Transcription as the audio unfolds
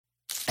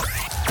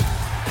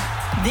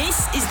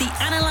This is the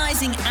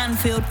Analysing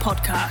Anfield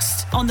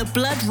podcast on the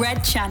Blood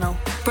Red channel,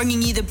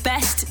 bringing you the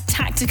best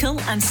tactical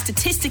and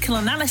statistical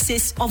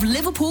analysis of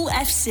Liverpool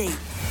FC.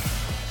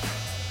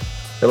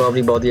 Hello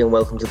everybody and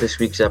welcome to this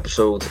week's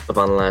episode of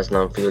Analysing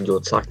Anfield,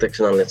 your tactics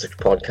and analytics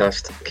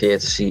podcast,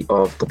 courtesy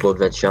of the Blood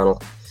Red channel.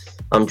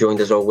 I'm joined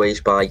as always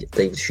by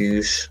David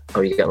Hughes. How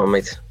are you getting on,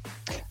 mate?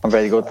 I'm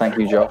very good, thank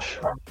you, Josh.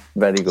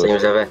 Very good. Same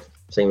as ever.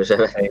 Same as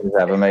ever,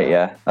 mate,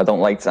 yeah.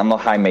 I'm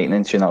not high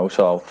maintenance,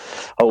 so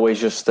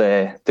always just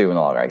doing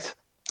all right.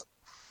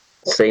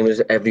 Same as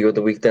every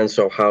other week then,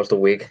 so how's the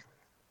wig?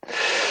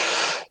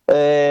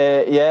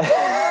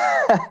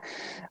 Yeah.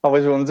 I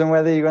was wondering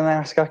whether you're going to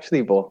ask,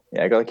 actually, but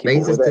yeah, I got to keep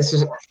mate, up with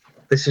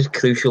this is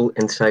crucial,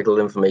 integral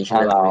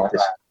information.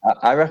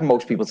 I reckon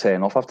most people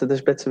turn off after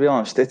this bit, to be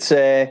honest. It's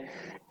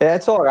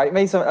it's all right,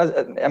 mate.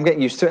 I'm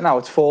getting used to it now.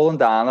 It's fallen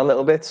down a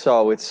little bit,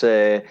 so it's...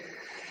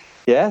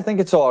 Yeah, I think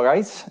it's all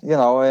right.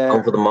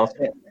 Over the mop.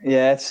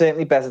 Yeah, it's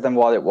certainly better than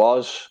what it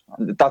was.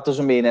 That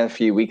doesn't mean in a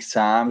few weeks'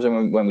 time,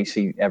 and when we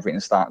see everything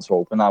starting to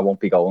open, I won't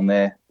be going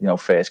there.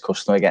 First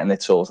customer, getting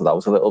it sorted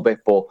out a little bit.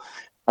 But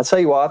I'll tell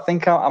you what, I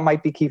think I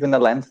might be keeping the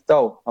length,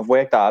 though. I've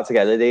worked hard to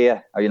get it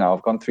here.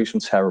 I've gone through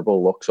some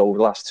terrible looks over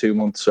the last 2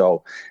 months,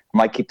 so I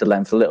might keep the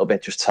length a little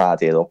bit, just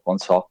tidy it up on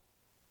top.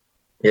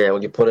 Yeah,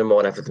 well, you put in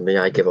more effort than me.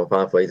 I give up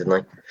halfway, didn't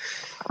I?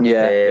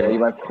 Yeah, you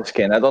might put the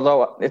skin. I don't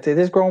know. It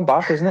is growing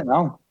back, isn't it,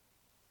 now?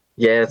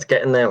 Yeah, it's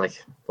getting there,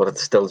 but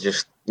it's still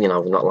just,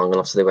 not long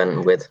enough, so they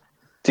went with.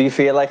 Do you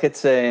feel like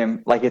it's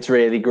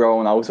really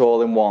growing out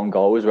all in one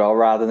go as well,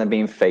 rather than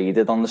being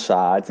faded on the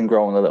sides and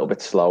growing a little bit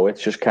slow?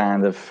 It's just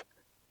kind of...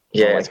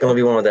 Yeah, it's going to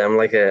be one of them,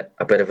 like a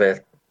bit of a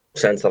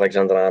Trent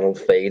Alexander-Arnold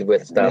fade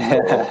with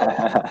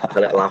that a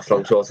little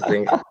afro sort of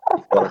thing,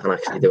 before I can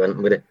actually do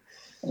anything with it.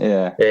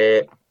 Yeah.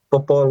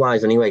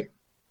 Football-wise, anyway.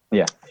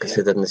 Yeah.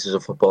 Considering this is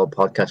a football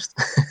podcast.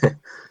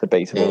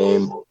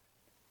 Debatable.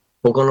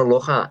 We're going to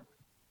look at...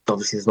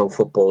 Obviously, there's no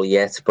football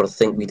yet, but I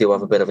think we do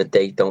have a bit of a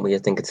date, don't we? I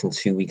think it's in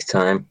 2 weeks'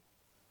 time,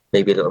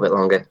 maybe a little bit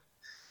longer.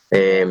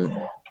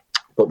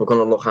 But we're going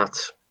to look at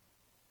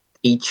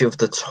each of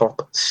the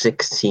top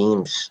 6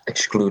 teams,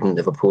 excluding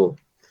Liverpool,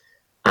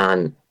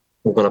 and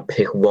we're going to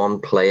pick one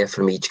player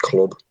from each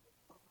club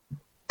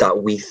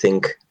that we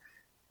think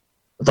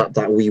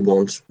that we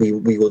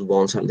would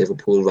want at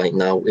Liverpool right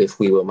now if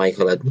we were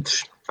Michael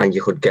Edwards, and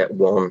you could get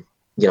one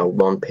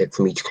pick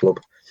from each club.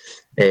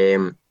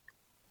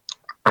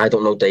 I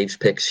don't know Dave's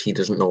picks, he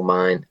doesn't know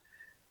mine.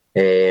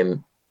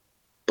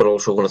 But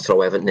also going to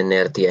throw Everton in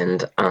there at the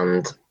end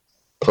and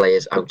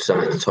players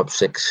outside the top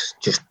 6.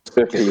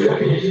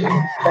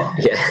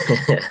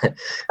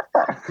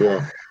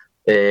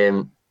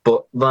 Yeah.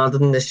 But rather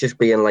than this just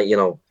being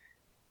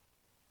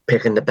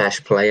picking the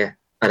best player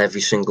at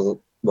every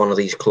single one of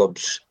these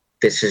clubs,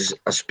 this is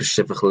a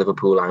specific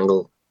Liverpool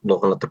angle,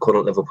 looking at the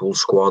current Liverpool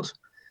squad.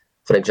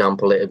 For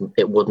example,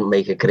 it wouldn't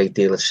make a great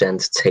deal of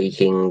sense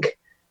taking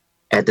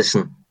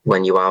Ederson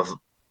when you have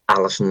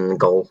Alisson in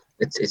goal.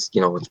 It's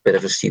a bit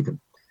of a stupid.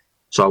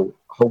 So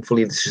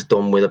hopefully this is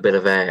done with a bit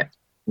of a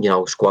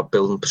squad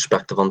building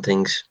perspective on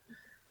things.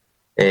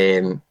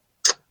 Dave,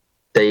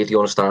 do you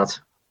want to start?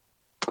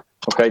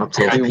 Okay. I'll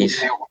take a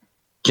piece.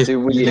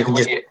 You can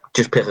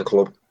just pick a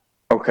club.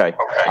 Okay.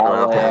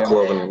 I'll pick a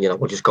club, and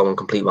we'll just go in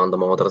complete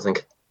random order, I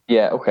think.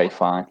 Yeah. Okay.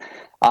 Fine.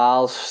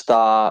 I'll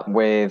start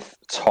with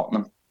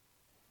Tottenham.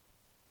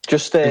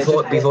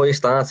 Before you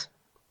start.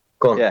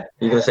 Go on. Yeah.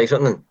 You're going to say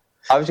something?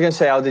 I was going to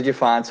say, how did you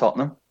find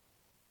Tottenham?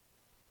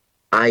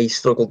 I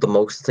struggled the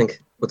most, I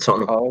think, with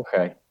Tottenham. Oh,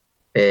 okay.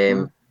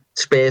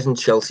 Spurs and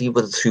Chelsea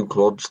were the 2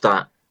 clubs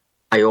that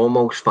I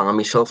almost found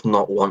myself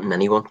not wanting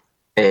anyone.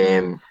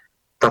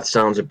 That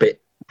sounds a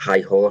bit high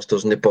horse,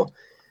 doesn't it? But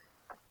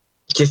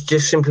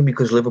just simply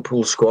because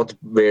Liverpool's squad's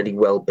really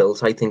well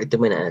built, I think, at the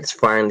minute. It's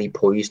finally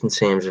poised in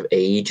terms of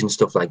age and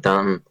stuff like that.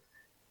 And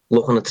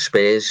looking at the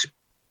Spurs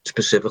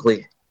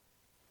specifically,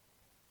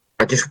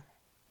 I just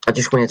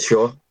weren't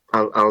sure.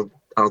 I'll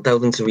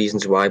delve into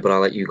reasons why, but I'll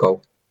let you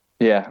go.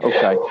 Yeah,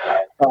 okay.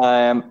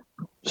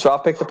 So I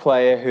picked a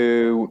player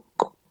who,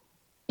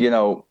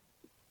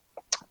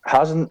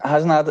 hasn't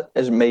had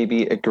as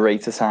maybe a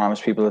greater time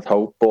as people had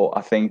hoped, but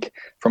I think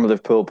from a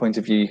Liverpool point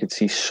of view, you could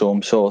see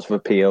some sort of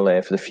appeal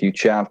there for the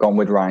future. I've gone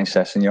with Ryan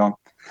Sessegnon.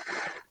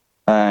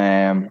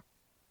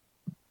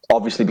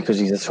 Obviously because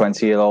he's a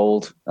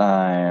 20-year-old.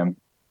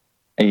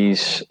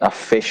 He's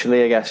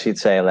officially, I guess you'd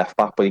say, a left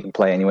back, but he can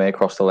play anywhere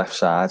across the left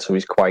side. So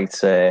he's quite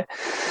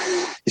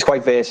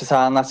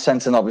versatile in that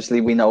sense. And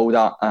obviously, we know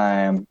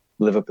that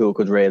Liverpool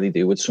could really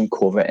do with some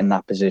cover in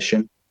that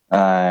position.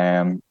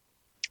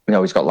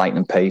 He's got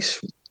lightning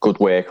pace, good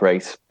work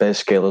rate, bit of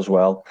skill as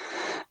well.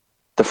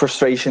 The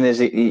frustration is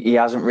he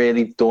hasn't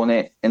really done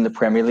it in the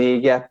Premier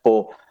League yet.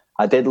 But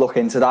I did look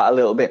into that a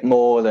little bit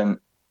more, and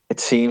it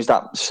seems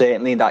that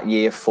certainly that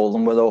year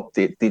Fulham were up,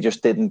 they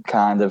just didn't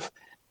kind of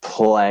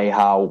play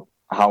how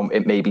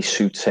it maybe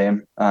suits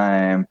him.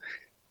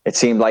 It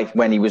seemed like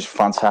when he was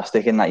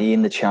fantastic in that year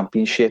in the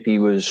Championship, he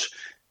was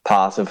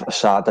part of a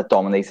side that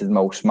dominated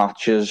most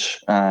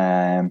matches.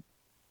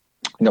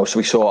 So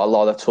we saw a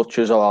lot of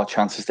touches, a lot of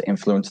chances to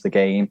influence the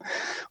game.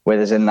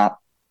 Whereas in that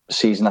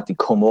season that they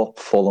come up,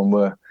 Fulham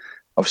were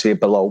obviously a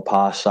below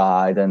par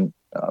side and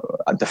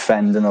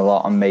defending a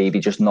lot, and maybe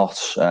just not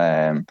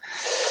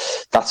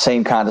that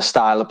same kind of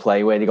style of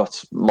play where they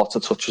got lots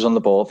of touches on the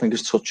ball. I think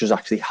his touches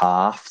actually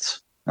halved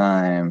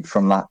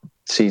from that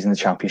season in the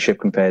Championship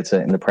compared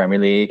to in the Premier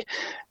League.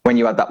 When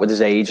you add that with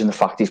his age and the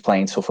fact he's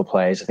playing tougher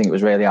players, I think it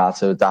was really hard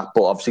to adapt.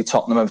 But obviously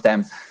Tottenham have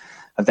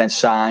then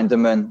signed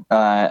him, and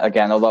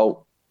again,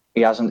 although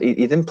he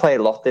didn't play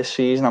a lot this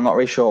season, I'm not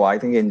really sure why. I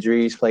think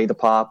injuries played a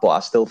part, but I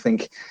still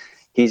think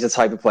he's the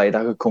type of player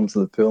that could come to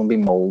Liverpool and be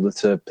moulded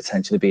to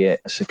potentially be a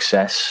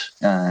success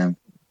in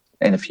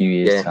a few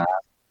years' time.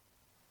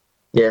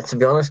 Yeah, to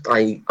be honest,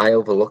 I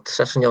overlooked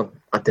Sessegnon.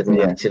 I didn't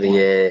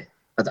actually.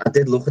 I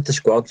did look at the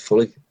squad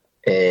fully,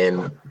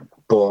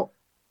 but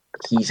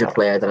he's a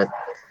player that I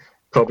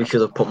probably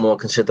should have put more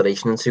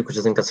consideration into, because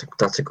I think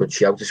that's a good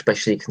shout,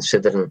 especially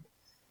considering,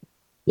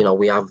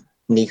 we have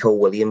Nico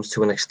Williams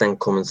to an extent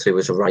coming through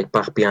as a right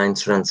back behind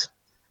Trent,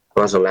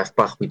 but as a left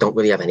back we don't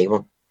really have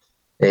anyone.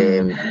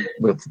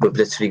 We've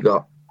literally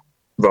got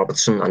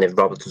Robertson, and if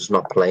Robertson's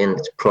not playing,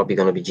 it's probably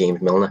going to be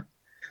James Milner.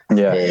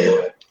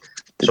 I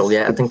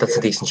think that's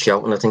a decent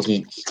shout, and I think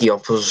he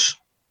offers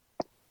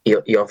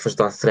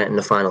that threat in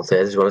the final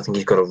third as well. I think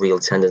he's got a real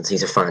tendency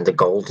to find a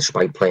goal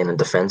despite playing in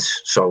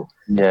defence. So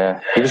he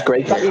was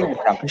great that year in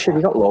the Championship.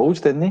 He got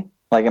loads, didn't he?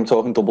 Like, I'm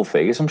talking double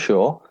figures, I'm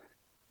sure.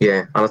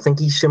 Yeah, and I think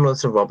he's similar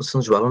to Robertson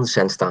as well, in the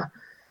sense that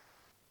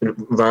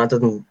rather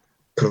than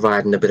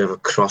providing a bit of a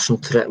crossing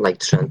threat like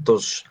Trent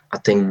does, I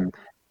think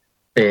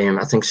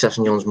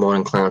Sessegnon's more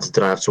inclined to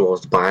drive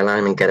towards the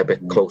byline and get a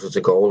bit closer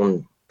to goal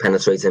and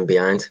penetrate in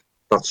behind.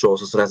 That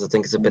sort of threat, I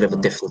think, is a bit of a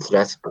different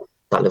threat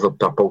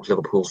that both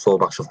Liverpool's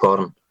fullbacks have got,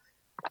 and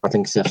I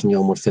think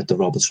Sessegnon would fit the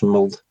Robertson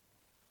mould.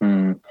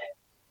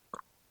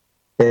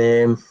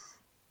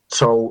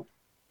 So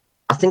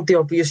I think the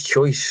obvious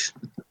choice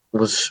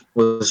was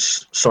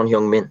Son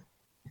Heung-min.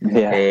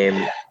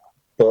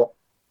 But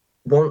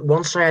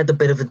once I had a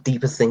bit of a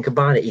deeper think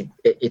about it,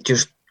 it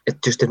just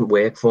didn't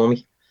work for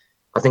me.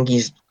 I think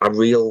he's a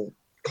real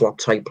Klopp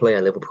type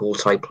player, Liverpool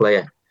type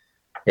player.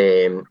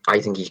 I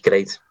think he's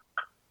great,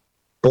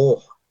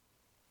 but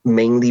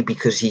mainly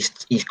because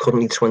he's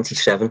currently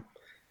 27.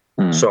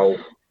 So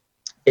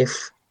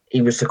if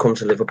he was to come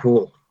to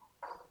Liverpool,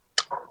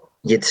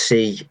 you'd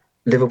see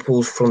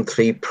Liverpool's front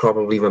three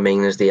probably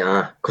remain as they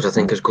are, because I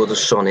think as good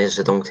as Son is,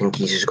 I don't think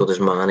he's as good as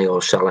Mane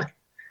or Salah.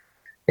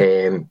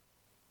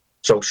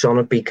 So Son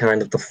would be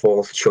kind of the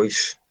fourth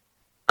choice,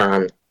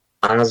 and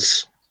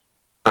as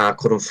our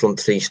current front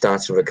three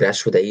starts to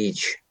regress with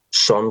age,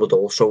 Son would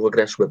also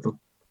regress with them.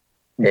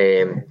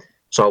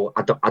 So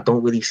I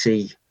don't really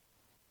see,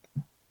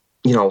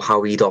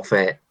 how he'd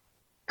offer,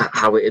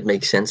 how it'd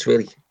make sense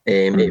really.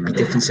 It'd be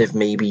different if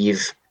maybe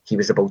if he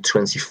was about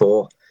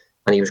 24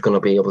 and he was going to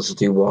be able to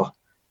do what,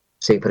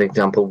 say for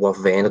example, what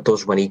Werner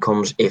does when he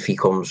comes, if he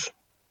comes,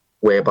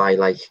 whereby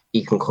like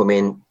he can come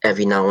in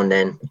every now and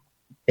then,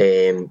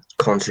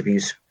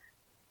 contribute,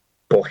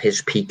 but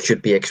his peak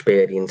should be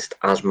experienced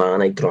as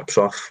Mane drops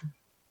off.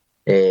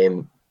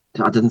 I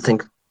didn't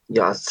think,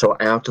 so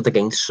I opted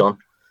against Son,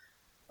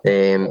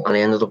 and I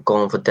ended up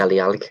going for Dele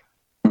Alli.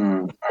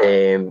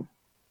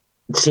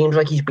 It seems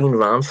like he's been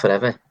around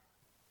forever,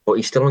 but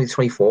he's still only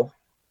 24,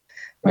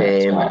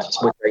 which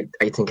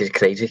I think is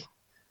crazy.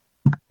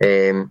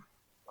 So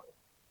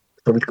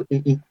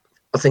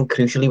I think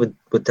crucially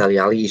with Dele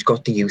Alli, he's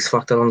got the youth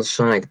factor on the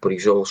side, but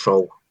he's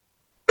also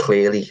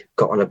clearly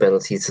got an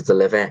ability to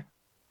deliver,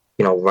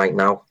 right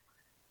now.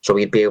 So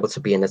he'd be able to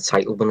be in a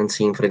title-winning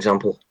team, for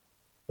example,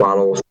 while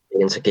also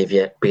being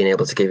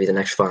able to give you the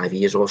next 5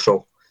 years or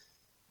so.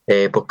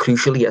 But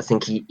crucially, I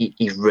think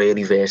he's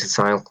really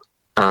versatile,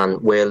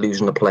 and we're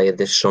losing a player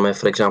this summer,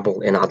 for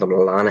example, in Adam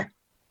Lallana,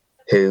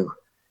 who,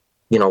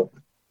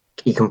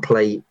 he can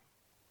play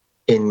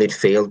in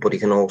midfield, but he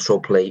can also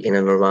play in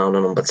and around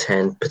a number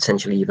 10,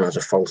 potentially even as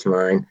a false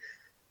 9.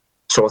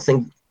 So I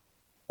think,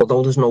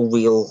 although there's no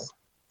real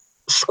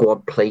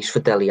squad place for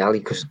Dele Alli,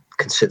 because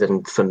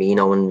considering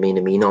Firmino and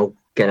Minamino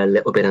get a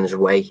little bit in his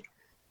way,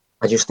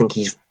 I just think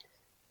he's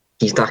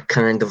that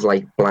kind of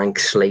like blank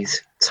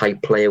slate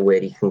type player where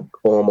he can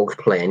almost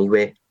play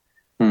anywhere.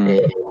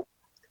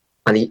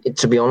 And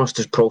to be honest,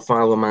 his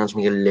profile reminds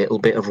me a little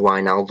bit of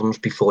Wijnaldum's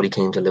before he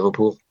came to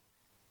Liverpool.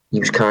 He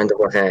was kind of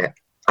like a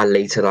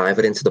late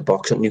arriver into the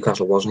box at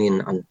Newcastle, wasn't he?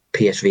 And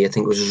PSV, I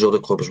think, was his other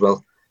club as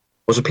well.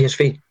 Was it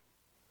PSV?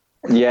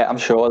 Yeah, I'm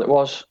sure it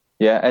was.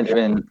 Yeah,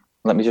 and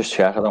let me just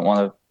check. I don't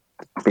want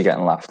to be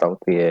getting laughed out.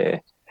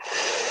 Carry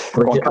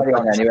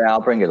on anyway.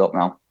 I'll bring it up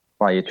now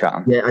while you're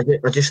chatting. Yeah,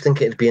 I just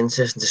think it'd be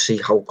interesting to see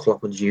how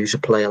Klopp would use a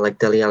player like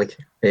Dele Alli.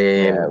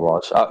 Yeah, it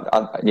was.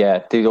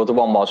 The other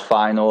one was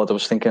Feyenoord. I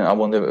was thinking, I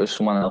wonder if it was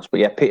someone else.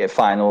 But yeah,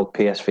 Feyenoord,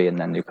 PSV, and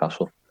then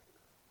Newcastle.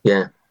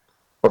 Yeah.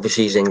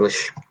 Obviously, he's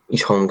English.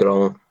 He's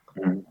homegrown.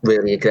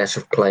 Really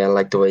aggressive player. I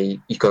like the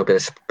way he's got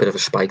a bit of a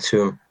spike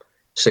to him.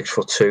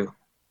 6'2".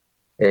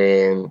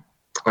 And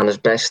his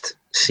best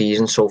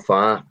season so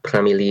far,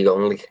 Premier League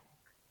only,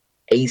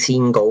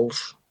 18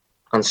 goals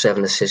and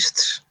 7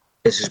 assists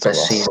is his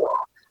best season,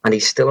 and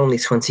he's still only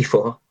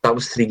 24. That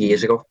was 3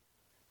 years ago.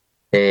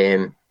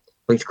 But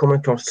he's coming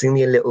across to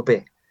me a little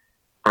bit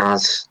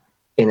as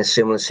in a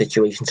similar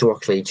situation to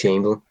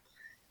Oxlade-Chamberlain,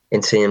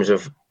 in terms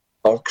of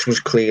Ox was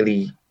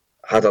clearly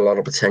had a lot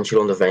of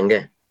potential under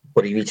Wenger,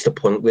 but he reached a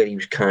point where he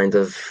was kind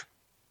of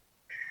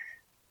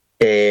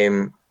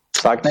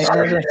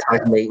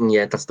stagnating.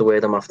 Yeah, that's the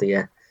word I'm after.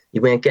 Yeah, he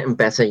weren't getting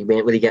better. He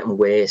weren't really getting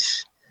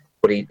worse,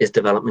 but his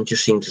development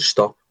just seemed to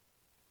stop.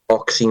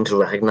 Ox seemed to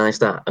recognise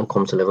that and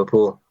come to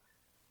Liverpool.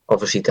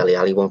 Obviously, Dele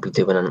Alli won't be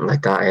doing anything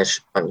like that. I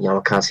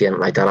can't see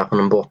anything like that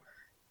happening. But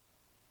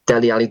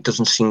Dele Alli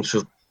doesn't seem to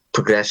have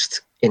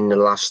progressed in the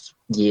last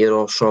year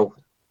or so,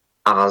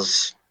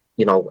 as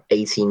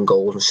 18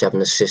 goals and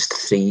 7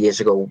 assists 3 years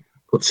ago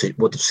would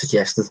have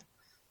suggested.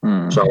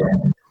 So,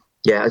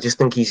 yeah, I just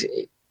think he's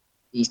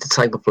the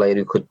type of player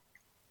who could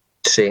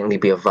certainly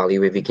be of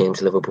value if he came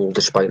to Liverpool,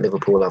 despite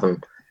Liverpool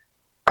having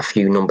a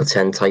few number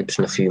 10 types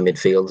and a few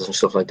midfielders and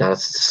stuff like that. I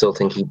still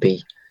think he'd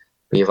be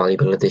a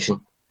valuable addition.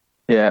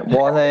 Yeah,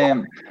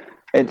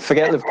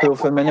 forget Liverpool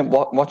for a minute.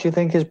 What do you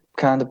think his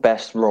kind of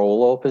best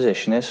role or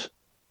position is?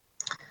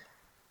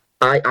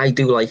 I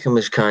do like him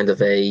as kind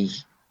of a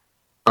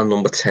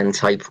number 10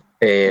 type,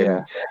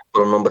 or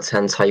a number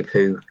 10 type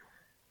who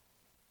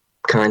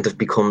kind of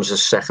becomes a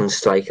second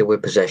striker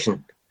with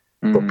possession,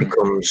 but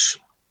becomes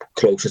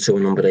closer to a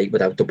number 8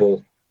 without the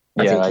ball.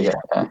 I think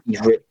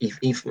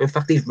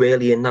he's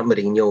really in that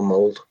Mourinho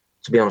mould,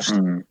 to be honest.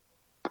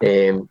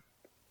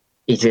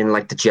 He's in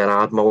like the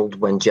Gerrard mould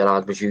when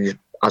Gerrard was used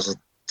as a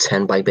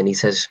 10 by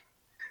Benitez.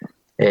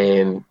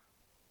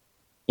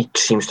 He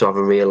seems to have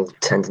a real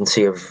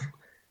tendency of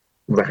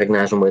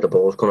recognising where the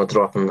ball's going to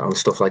drop and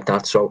stuff like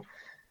that. So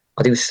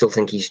I do still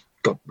think he's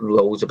got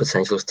loads of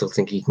potential. I still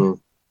think he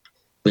can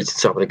reach the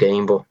top of the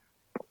game, but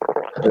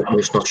I'm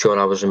just not sure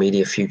how his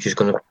immediate future is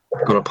going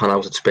to pan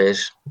out at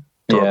Spurs.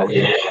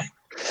 I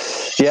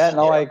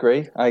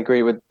agree. I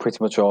agree with pretty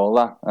much all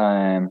that.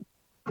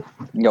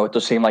 It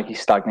does seem like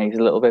he's stagnated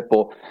a little bit,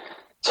 but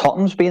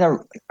Tottenham's been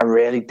a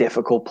really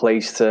difficult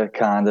place to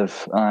kind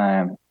of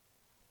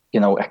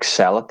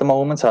excel at the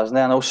moment, hasn't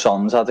it? I know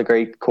Son's had a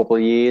great couple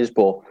of years,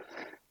 but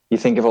you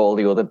think of all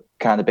the other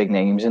kind of big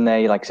names in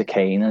there, like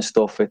Kane and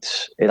stuff. It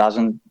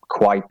hasn't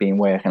quite been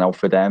working out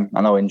for them.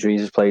 I know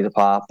injuries have played a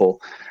part, but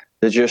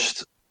it's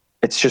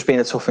just been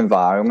a tough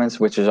environment,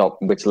 which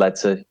led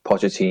to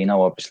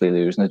Pochettino obviously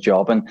losing the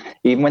job. And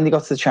even when they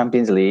got to the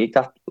Champions League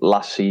that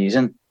last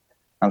season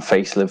and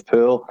faced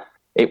Liverpool,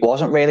 it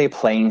wasn't really a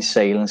plain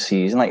sailing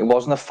season. Like, it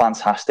wasn't a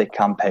fantastic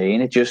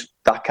campaign.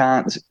 That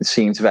can't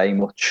seem to very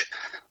much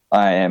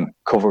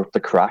cover up the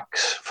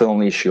cracks for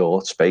only a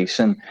short space.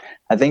 And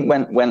I think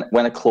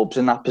when a club's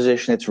in that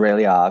position, it's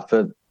really hard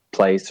for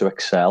players to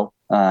excel.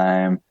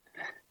 I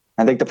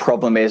think the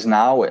problem is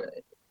now,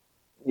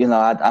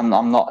 I'm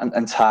not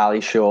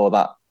entirely sure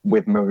that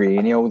with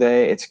Mourinho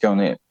there, it's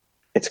going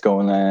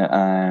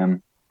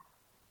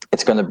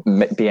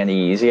to be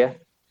any easier.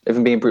 If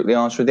I'm being brutally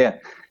honest with you.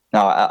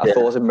 Now, I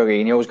thought if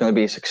Mourinho was going to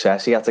be a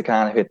success, he had to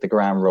kind of hit the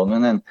ground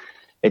running, and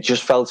it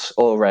just felt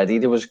already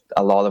there was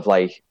a lot of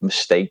like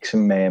mistakes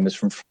and murmurs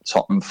from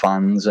Tottenham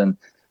fans, and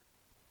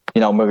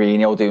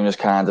Mourinho doing his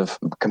kind of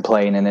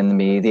complaining in the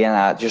media, and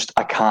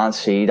I can't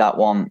see that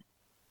one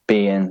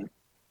being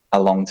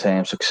a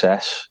long-term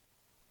success.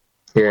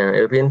 Yeah,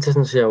 it'll be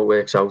interesting to see how it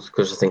works out,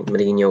 because I think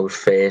Mourinho's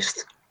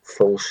first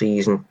full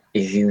season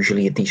is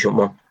usually a decent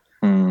one.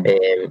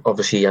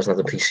 Obviously, he hasn't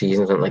had a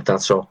pre-season or anything like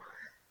that, so it'll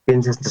be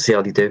interesting to see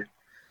how they do.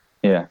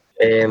 Yeah.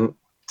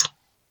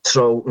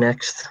 So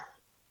next,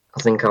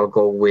 I think I'll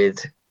go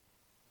with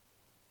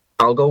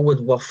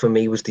what for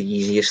me was the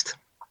easiest.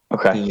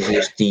 Okay.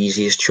 The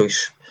easiest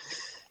choice.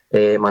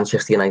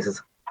 Manchester United.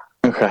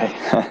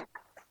 Okay.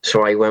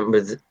 So I went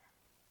with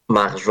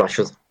Marcus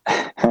Rashford.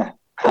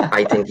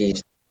 I think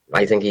he's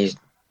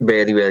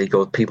really, really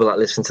good. People that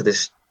listen to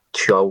this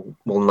show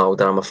will know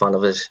that I'm a fan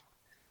of his.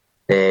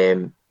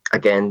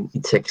 Again, he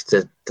ticks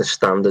the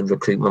standard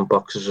recruitment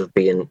boxes of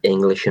being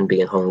English and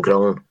being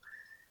homegrown.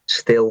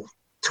 Still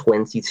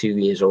 22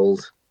 years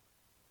old.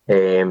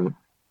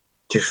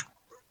 Just,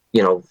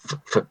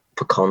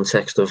 for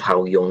context of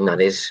how young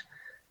that is,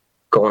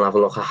 go and have a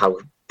look at how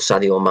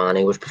Sadio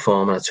Mane was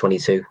performing at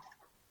 22.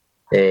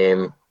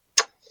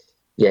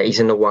 He's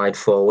in the wide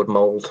forward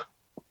mould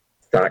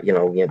that,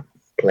 you're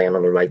playing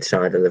on the right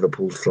side of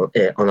Liverpool,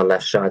 on the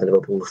left side of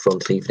Liverpool's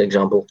front three, for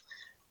example.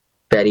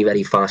 Very,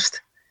 very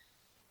fast.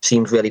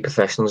 Seems really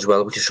professional as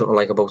well, which is something I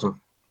like about him.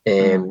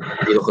 You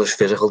look at his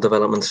physical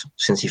development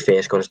since he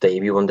first got his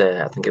debut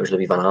under, I think it was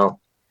Louis van Gaal.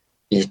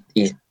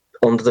 He's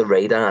under the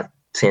radar,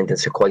 turned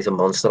into quite a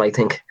monster, I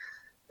think.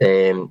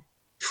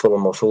 Full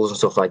of muscles and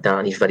stuff like that,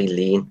 and he's very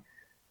lean.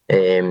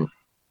 Great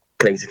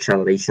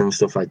acceleration and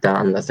stuff like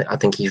that, and I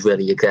think he's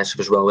really aggressive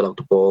as well without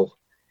the ball.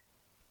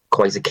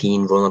 Quite a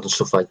keen runner and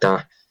stuff like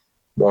that.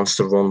 Wants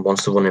to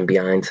run in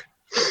behind.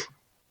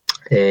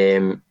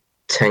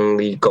 10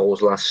 league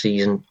goals last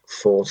season,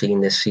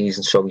 14 this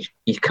season, so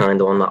he's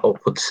kind of on that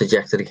upward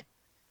trajectory.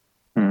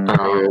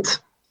 And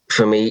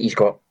for me, he's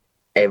got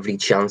every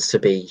chance to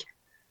be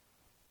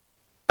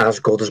as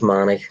good as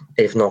Mane,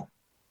 if not,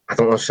 I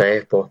don't want to say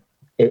it, but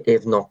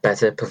if not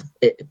better.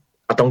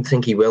 I don't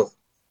think he will,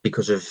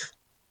 because of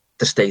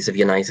the state of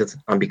United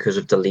and because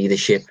of the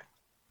leadership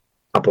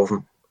above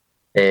him.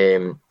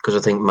 Because I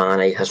think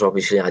Mane has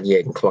obviously had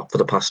Jurgen Klopp for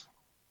the past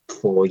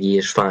 4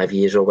 years, 5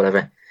 years or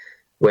whatever,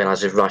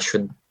 whereas if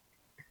Rashford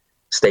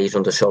stays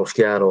under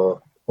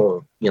Solskjaer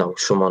or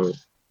someone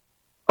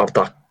of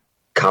that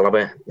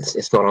calibre,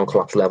 it's not on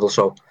Klopp's level.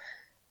 So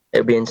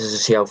it'll be interesting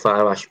to see how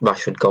far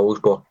Rashford goes,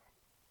 but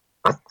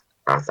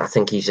I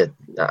think he's a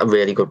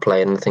really good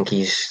player, and I think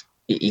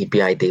he'd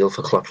be ideal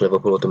for Klopp's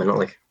Liverpool at the minute.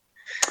 Like.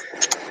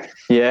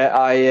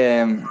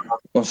 Yeah,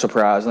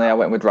 unsurprisingly, I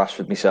went with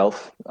Rashford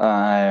myself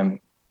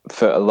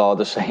for a lot of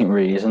the same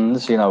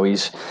reasons.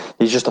 He's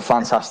just a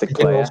fantastic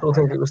player. Did you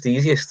also think it was the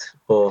easiest?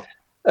 Or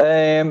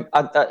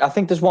I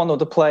think there's one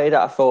other player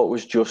that I thought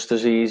was just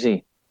as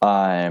easy,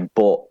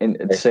 but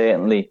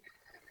certainly,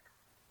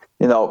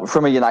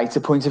 from a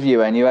United point of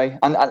view anyway,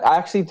 and I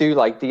actually do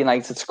like the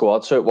United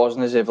squad, so it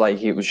wasn't as if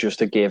it was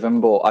just a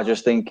given, but I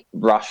just think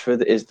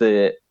Rashford is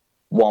the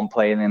one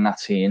player in that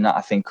team that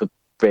I think could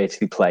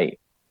virtually play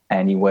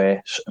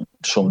anywhere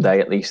someday,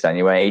 at least.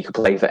 Anyway, he could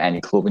play for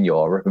any club in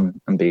Europe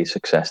and be a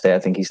success there. I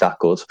think he's that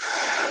good.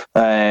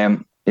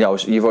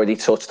 You've already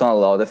touched on a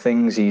lot of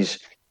things. He's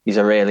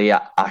a really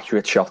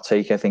accurate shot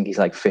taker. I think he's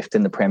 5th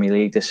in the Premier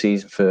League this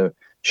season for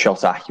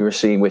shot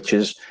accuracy, which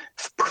is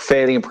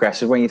fairly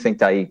impressive when you think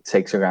that he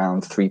takes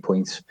around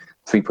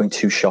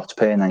 3.2 shots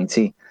per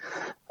 90.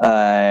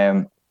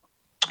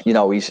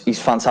 He's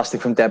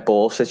fantastic from dead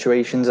ball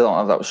situations. I don't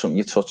know if that was something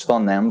you touched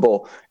on then,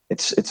 but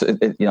it's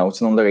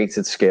an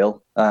underrated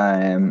skill.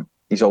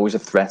 He's always a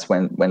threat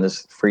when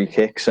there's free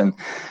kicks, and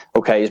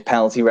his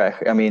penalty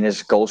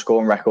his goal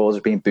scoring record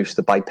has been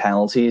boosted by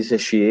penalties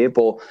this year,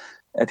 but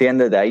at the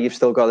end of the day, you've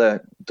still got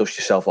to dust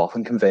yourself off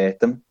and convert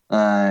them.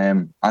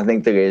 I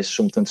think there is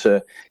something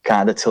to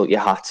kind of tilt your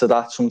hat to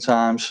that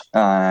sometimes.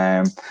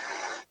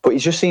 But he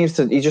just seems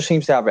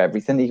to have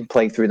everything. He can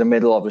play through the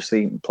middle,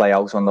 obviously play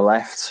out on the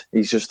left.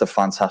 He's just a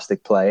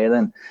fantastic player,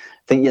 and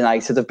I think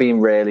United have been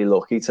really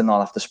lucky to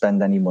not have to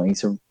spend any money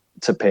to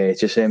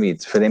purchase him.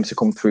 For him to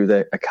come through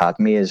the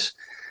academy is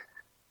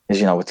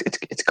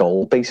it's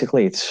gold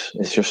basically. It's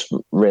just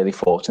really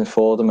fortunate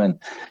for them, and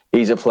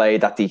he's a player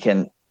that he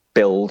can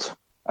build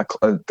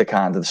the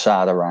kind of the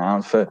side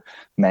around for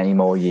many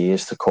more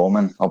years to come.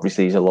 And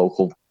obviously he's a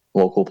local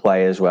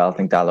player as well. I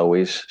think that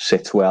always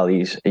sits well.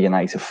 He's a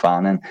United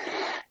fan, and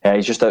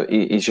he's just a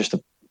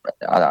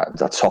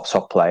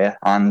top player.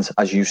 And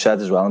as you said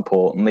as well,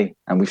 importantly,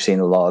 and we've seen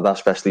a lot of that,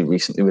 especially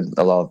recently with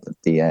a lot of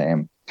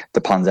the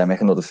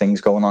pandemic and other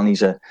things going on. He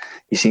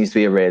seems to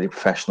be a really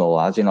professional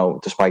lad.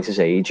 Despite his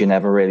age, you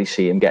never really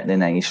see him getting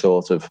in any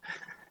sort of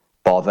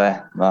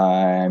bother.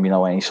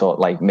 Any sort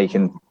of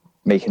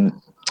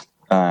making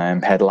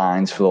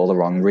headlines for all the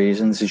wrong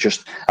reasons. He's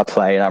just a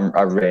player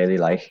I really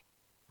like.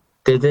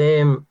 Did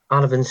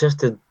out of interest,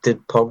 did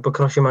Pogba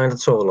cross your mind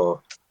at all,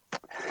 or?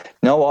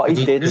 No, what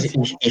he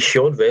didn't. He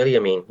should really.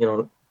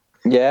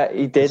 Yeah,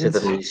 he didn't. I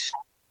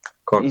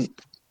was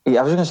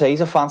going to say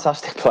he's a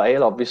fantastic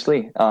player.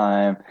 Obviously,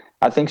 I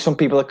think some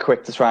people are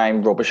quick to try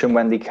and rubbish him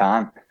when they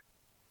can,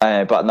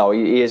 but no,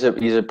 he's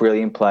a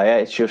brilliant player.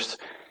 It's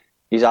just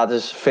he's had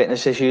his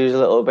fitness issues a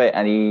little bit,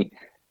 and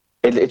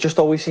it just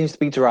always seems to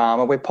be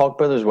drama with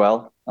Pogba as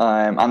well.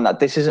 And that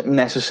this isn't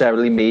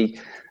necessarily me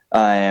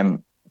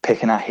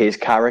picking at his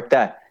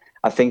character.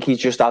 I think he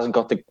just hasn't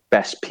got the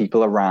best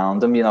people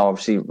around him.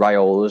 Obviously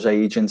Raiola's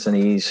agent, and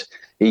he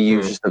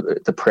uses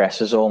the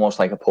press as almost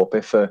like a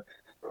puppet for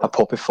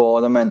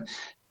them, and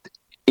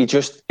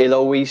it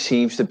always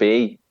seems to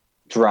be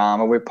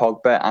drama with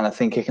Pogba, and I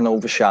think it can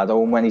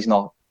overshadow him when he's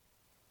not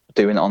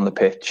doing it on the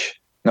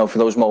pitch. For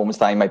those moments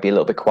that he might be a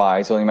little bit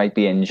quiet or he might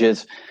be injured,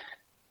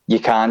 you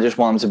can't just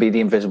want him to be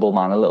the invisible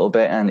man a little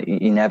bit, and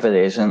he never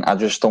is. And I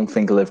just don't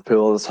think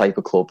Liverpool are the type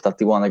of club that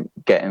they want to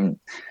get him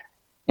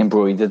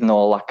embroidered in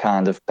all that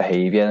kind of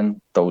behaviour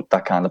and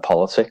that kind of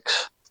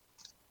politics.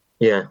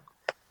 Yeah.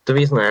 The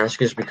reason I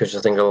ask is because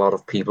I think a lot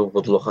of people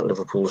would look at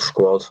Liverpool's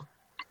squad,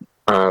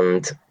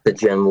 and the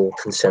general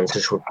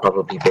consensus would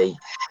probably be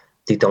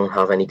they don't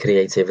have any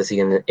creativity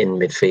in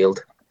midfield.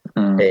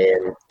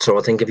 So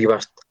I think if you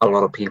asked a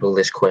lot of people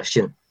this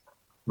question,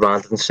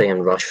 rather than saying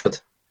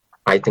Rashford,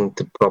 I think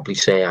they'd probably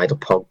say either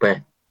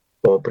Pogba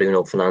or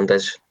Bruno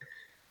Fernandes.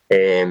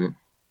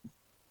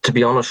 To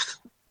be honest,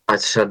 I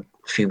said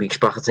a few weeks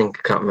back, I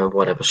can't remember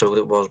what episode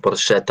it was, but I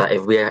said that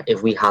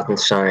if we hadn't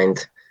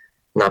signed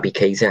Naby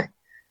Keita,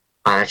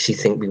 I actually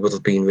think we would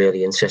have been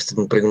really interested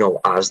in Bruno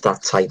as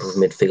that type of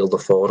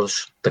midfielder for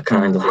us, the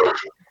kind of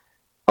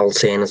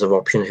alternative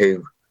option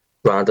who,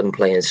 rather than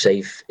playing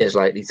safe, is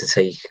likely to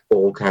take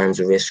all kinds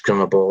of risks on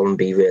the ball and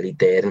be really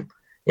daring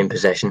in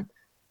possession.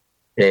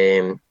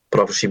 But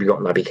obviously we got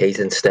Naby Keita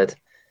instead.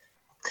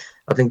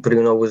 I think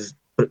Bruno was,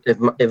 if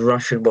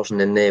Rashford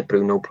wasn't in there,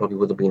 Bruno probably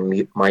would have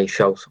been my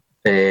shout.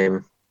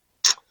 And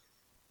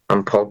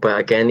Pogba,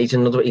 again, he's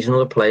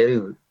another player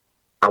who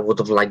I would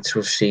have liked to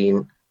have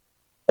seen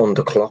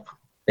under Klopp,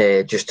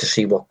 just to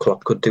see what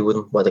Klopp could do with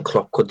him, whether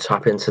Klopp could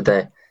tap into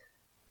the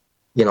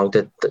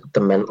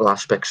mental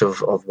aspects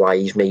of why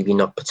he's maybe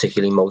not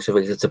particularly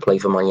motivated to play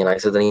for Man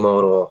United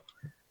anymore, or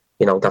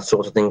that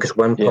sort of thing. Because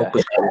when Klopp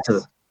was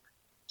entered,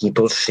 he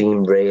does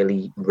seem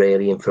really,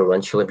 really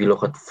influential. If you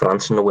look at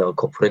France in the World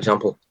Cup, for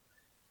example,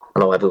 I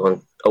know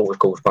everyone always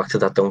goes back to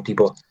that, don't they?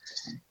 But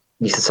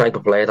he's the type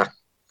of player that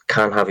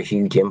can have a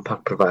huge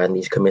impact, providing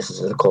he's committed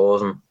to the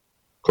cause. And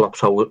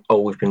Klopp's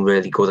always been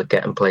really good at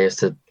getting players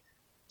to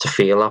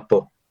feel that.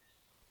 But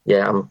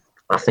yeah,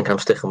 I think I'm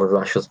sticking with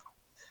Rashford.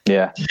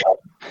 Yeah,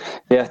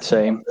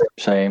 same.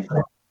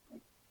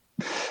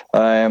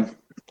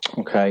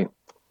 Okay,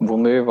 we'll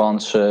move on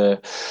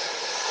to.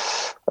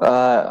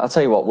 I'll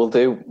tell you what we'll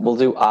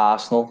do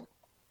Arsenal,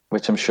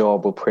 which I'm sure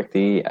will prick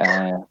the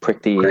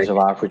ears of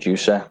our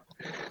producer.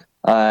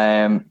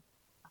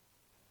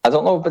 I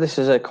don't know if this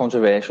is a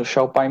controversial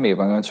shout by me,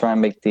 but I'm going to try and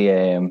make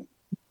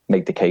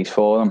the case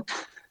for them.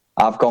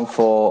 I've gone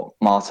for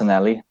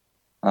Martinelli.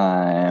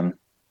 Have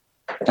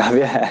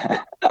you?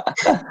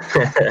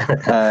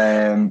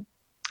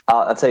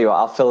 I'll tell you what.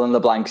 I'll fill in the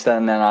blanks then,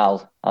 and then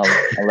I'll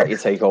let you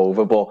take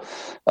over. But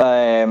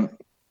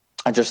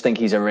I just think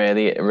he's a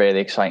really, really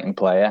exciting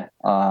player.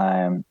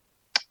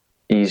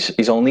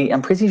 He's only,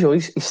 I'm pretty sure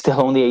he's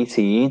still only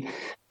 18,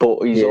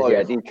 but he's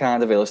already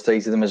kind of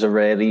illustrated him as a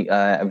really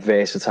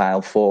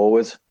versatile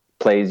forward.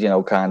 Plays,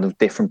 kind of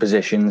different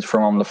positions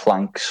from on the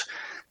flanks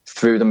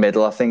through the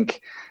middle. I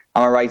think,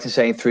 am I right in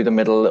saying through the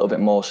middle a little bit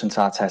more since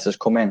Arteta's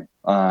come in?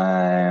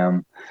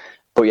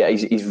 But yeah,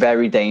 he's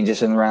very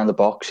dangerous in and around the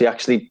box. He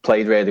actually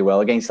played really well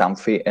against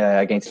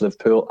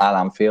Liverpool at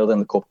Anfield in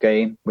the cup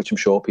game, which I'm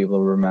sure people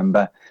will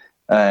remember.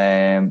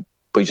 But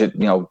he's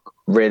a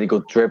really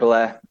good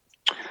dribbler,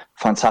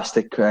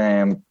 fantastic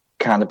kind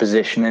of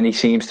position, and he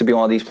seems to be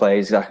one of these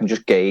players that can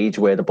just gauge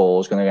where the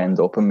ball's going to end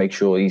up and make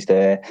sure he's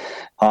there.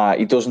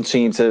 He doesn't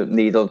seem to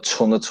need a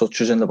ton of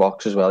touches in the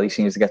box as well. He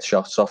seems to get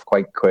shots off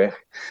quite quick,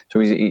 so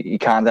he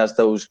kind of has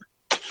those,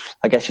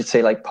 I guess you'd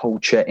say, like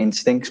poacher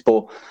instincts.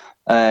 But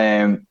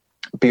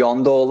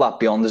beyond all that,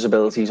 beyond his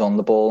abilities on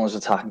the ball and his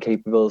attacking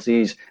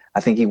capabilities, I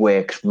think he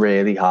works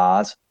really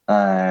hard.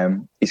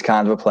 He's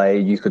kind of a player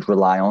you could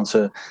rely on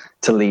to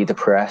lead the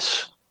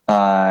press.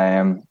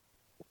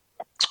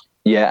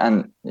 Yeah,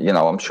 and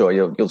I'm sure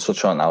you'll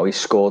touch on now. He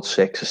scored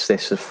 6,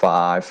 assisted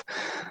 5.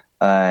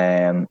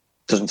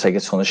 Doesn't take a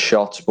ton of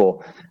shots, but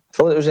I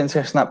thought it was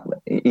interesting that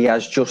he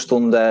has just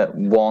under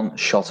 1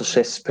 shot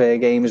assists per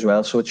game as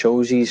well. So it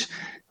shows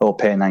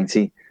per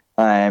 90.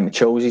 It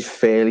shows he's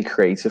fairly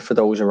creative for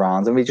those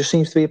around him. He just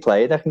seems to be a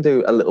player that can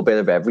do a little bit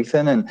of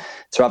everything, and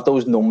to have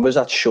those numbers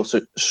at such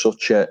a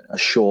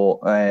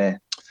short,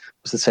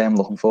 what's the term I'm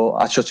looking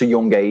for? At such a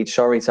young age.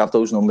 To have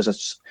those numbers at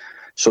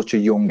such a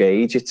young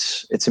age,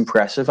 it's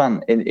impressive,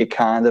 and it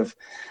kind of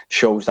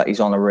shows that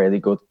he's on a really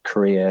good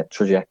career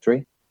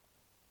trajectory.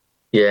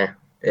 Yeah,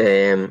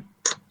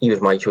 he was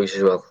my choice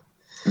as well.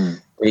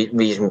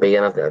 Reason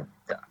being,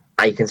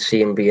 I can see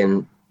him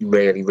being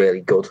really,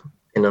 really good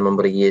in a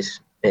number of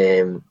years.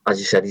 As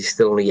you said, he's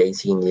still only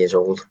 18 years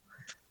old.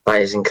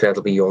 That is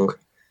incredibly young.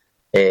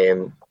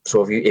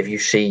 So if you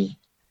see,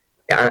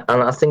 and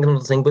I think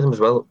another thing with him as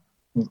well,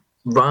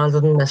 rather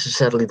than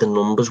necessarily the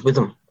numbers with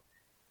him,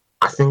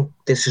 I think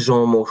this is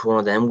almost one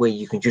of them where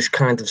you can just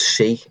kind of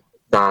see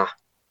that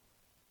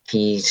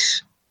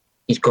he's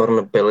got an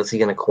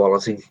ability and a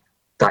quality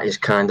that is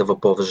kind of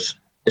above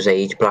his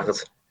age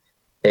bracket.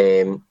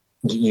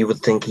 You would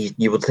think he's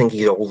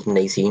older than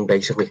 18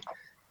 basically,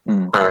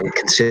 and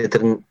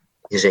considering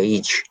his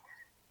age,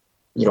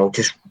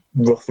 just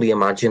roughly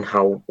imagine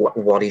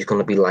what he's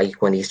going to be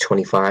like when he's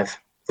 25,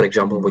 for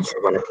example, which is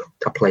when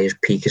a player's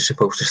peak is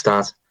supposed to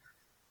start.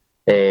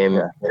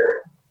 And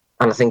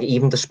I think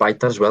even despite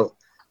that as well,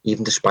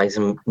 even despite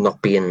him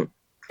not being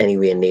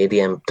anywhere near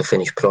the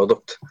finished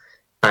product,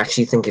 I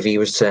actually think if he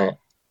was to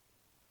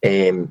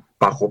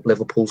back up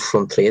Liverpool's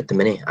front three at the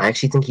minute, I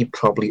actually think he'd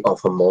probably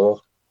offer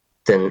more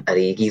than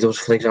Origi does,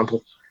 for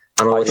example.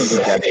 I know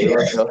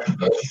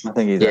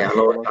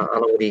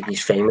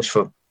Origi's famous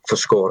for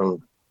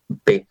scoring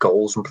big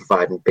goals and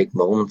providing big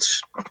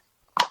moments,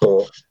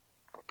 but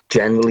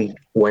generally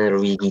when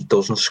Origi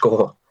doesn't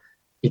score,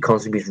 he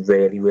contributes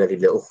really, really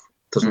little.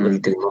 Doesn't really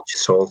do much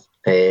at all.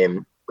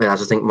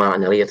 Whereas I think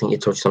Martinelli, I think you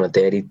touched on it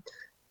there,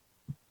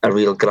 a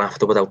real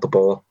grafter without the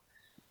ball.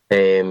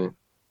 I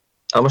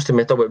must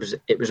admit though,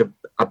 it was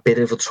a bit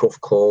of a tough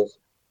call.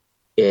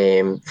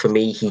 For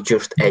me, he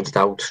just edged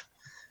out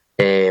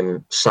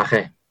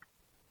Saka,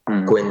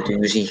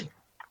 Guendouzi,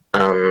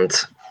 and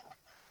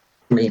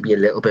maybe a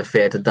little bit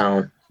further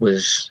down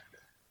was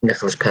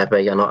Nicolas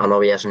Pepe. I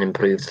know he hasn't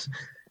improved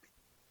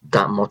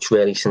that much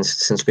really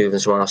since moving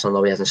to Arsenal. I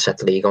know he hasn't set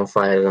the league on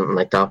fire or anything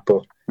like that,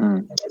 but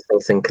I still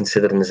think,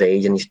 considering his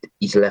age, and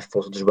he's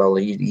left-footed as well,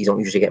 you don't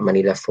usually get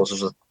many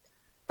left-footers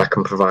that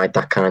can provide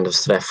that kind of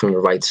threat from the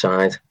right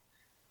side.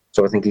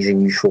 So I think he's a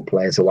useful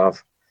player to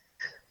have.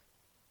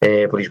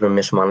 But he's been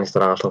mismanaged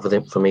at Arsenal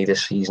for me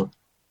this season.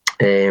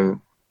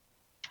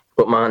 But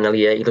But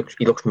Martinelli, yeah, he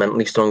looks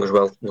mentally strong as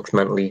well. He looks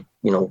mentally,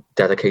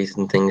 dedicated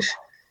and things.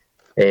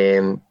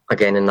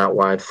 Again, in that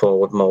wide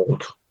forward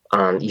mould,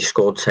 and he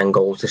scored 10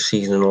 goals this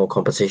season in all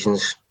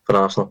competitions for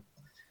Arsenal.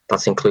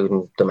 That's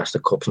including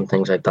domestic cups and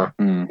things like that.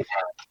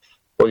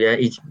 But yeah,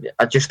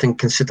 I just think,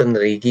 considering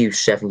that he was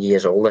 7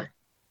 years older,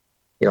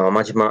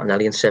 imagine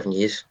Martinelli in 7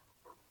 years.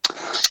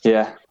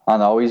 Yeah, I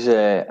know. He's,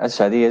 as I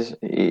said, he is.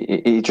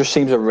 He just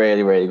seems a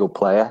really, really good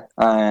player.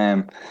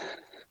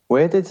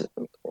 Where did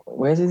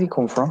he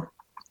come from?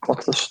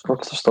 What's the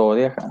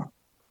story? It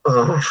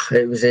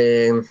was.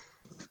 You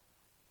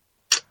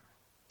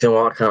know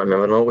what? I can't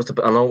remember. I know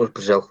it was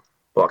Brazil,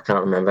 but I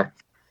can't remember.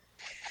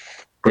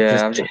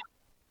 But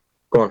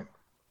go on.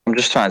 I'm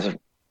just trying to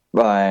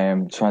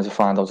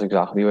find out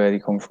exactly where he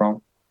come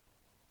from.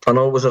 I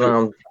know it was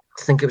around.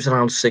 I think it was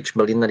around 6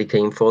 million that he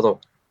came for, though.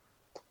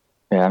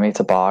 Yeah, I mean, it's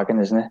a bargain,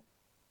 isn't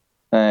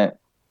it?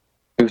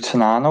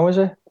 Utanano, is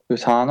it?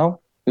 Utano.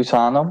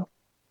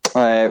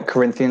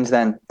 Corinthians,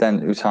 then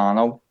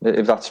Utano.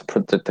 If that's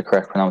the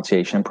correct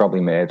pronunciation, probably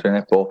murdering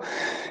it. But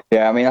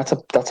yeah, I mean,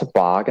 that's a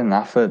bargain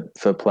that for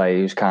a player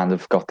who's kind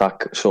of got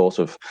that sort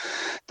of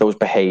those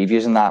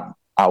behaviours and that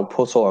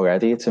output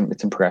already. It's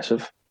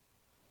impressive.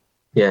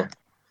 Yeah,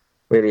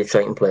 really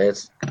exciting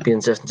players. It'd be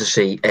interesting to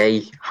see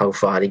A, how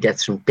far he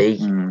gets, and B.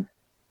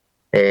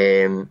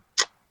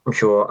 I'm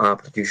sure our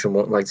producer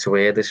won't like to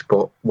hear this,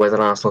 but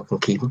whether Arsenal can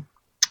keep him,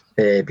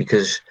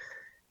 because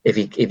if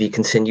he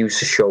continues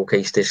to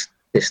showcase this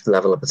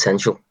level of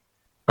potential,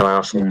 and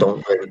Arsenal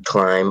don't really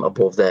climb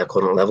above their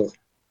current level,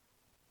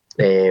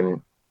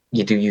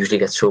 you do usually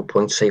get to a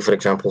point. Say, for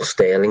example,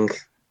 Sterling,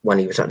 when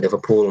he was at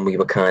Liverpool and we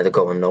were kind of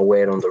going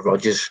nowhere under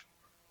Rodgers,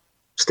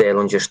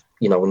 Sterling just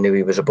knew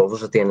he was above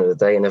us at the end of the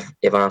day. And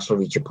if Arsenal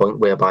reach a point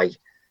whereby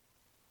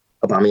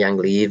Aubameyang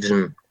leaves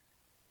and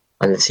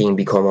the team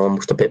become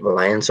almost a bit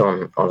reliant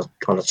on a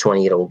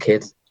 20-year-old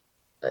kid,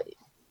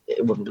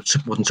 it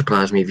wouldn't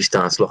surprise me if he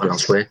starts looking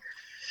elsewhere.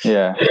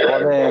 Yeah.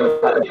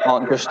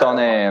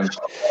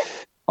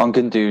 On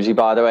Guendouzi,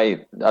 by the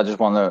way, I just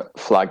want to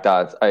flag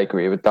that I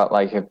agree with that.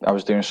 Like, I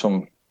was doing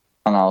some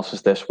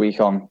analysis this week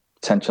on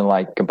potential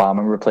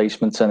Aubameyang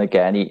replacements, and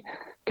again,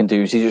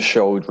 Guendouzi just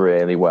showed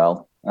really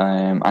well.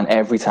 And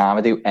every time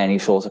I do any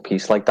sort of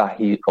piece like that,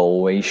 he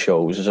always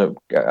shows as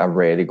a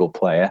really good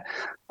player.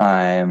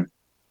 I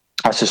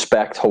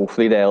suspect,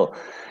 hopefully,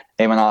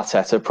 him and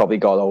Arteta probably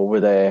got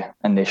over their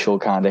initial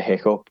kind of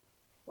hiccup.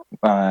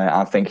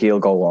 I think he'll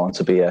go on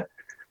to be a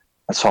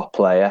top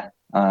player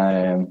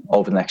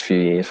over the next few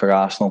years for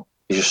Arsenal.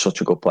 He's just such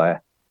a good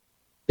player.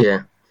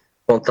 Yeah,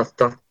 well, that's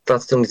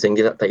the only thing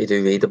that you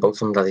do read about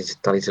him, that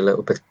he's a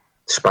little bit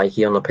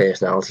spiky on the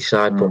personality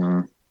side. But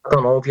I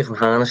don't know if you can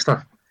harness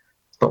that.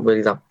 It's not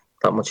really that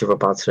much of a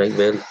bad trait,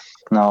 really.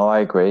 No, I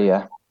agree.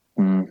 Yeah.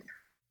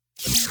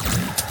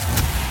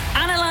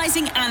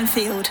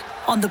 Anfield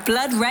on the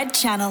Blood Red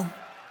Channel.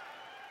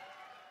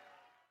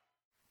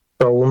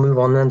 So we'll move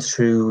on then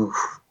to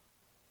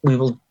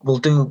we'll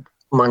do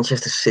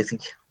Manchester City.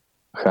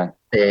 Okay.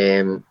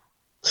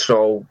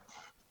 So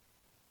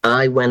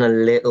I went a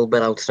little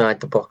bit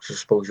outside the box, I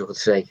suppose you could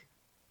say,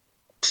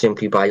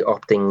 simply by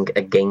opting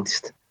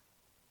against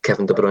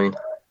Kevin De Bruyne.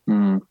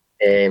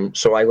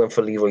 So I went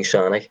for Leroy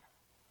Sané.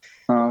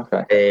 Oh,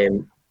 okay.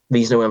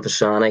 Reason I went for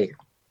Sané,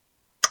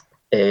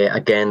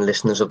 again,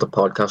 listeners of the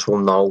podcast will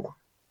know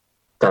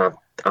that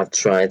I've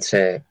tried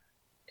to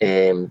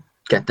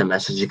get the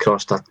message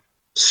across that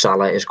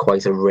Salah is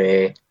quite a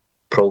rare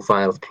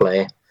profile of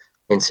player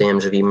in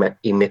terms of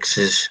he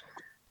mixes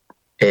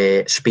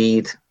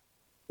speed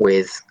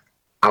with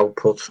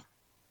output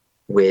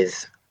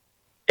with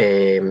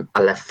a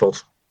left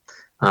foot,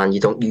 and you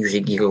don't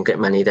get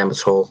many of them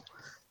at all.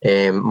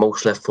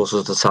 Most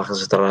left-footed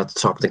attackers that are at the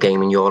top of the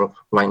game in Europe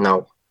right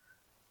now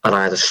are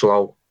either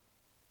slow,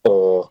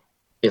 or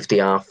if they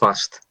are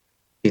fast,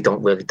 they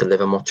don't really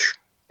deliver much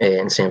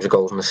in terms of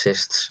goals and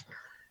assists.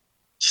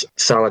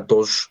 Salah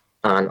does,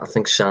 and I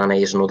think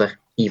Sané is another,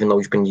 even though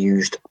he's been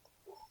used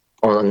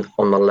on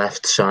the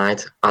left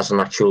side as an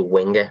actual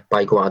winger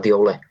by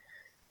Guardiola.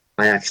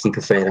 I actually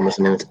prefer him as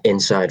an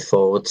inside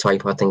forward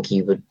type. I think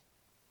he could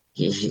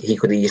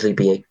easily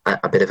be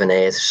a bit of an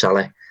heir to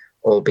Salah,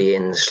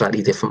 albeit in a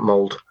slightly different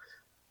mould,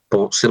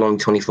 but still only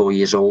 24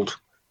 years old.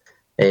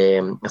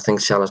 I think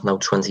Salah's now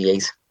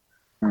 28.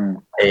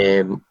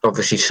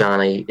 Obviously,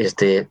 Sané is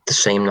the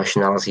same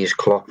nationality as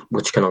Klopp,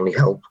 which can only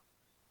help.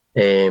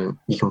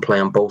 You can play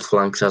on both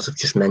flanks, as I've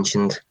just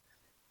mentioned.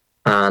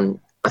 And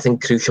I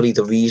think, crucially,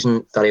 the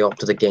reason that I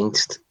opted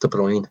against De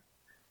Bruyne,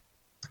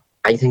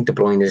 I think De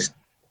Bruyne is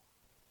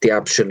the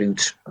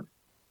absolute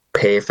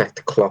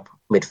perfect Klopp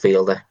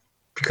midfielder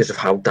because of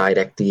how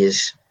direct he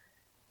is,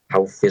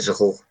 how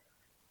physical,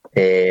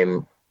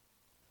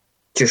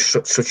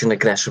 just such an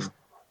aggressive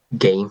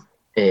game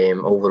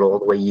overall,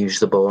 the way he uses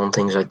the ball and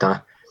things like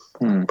that.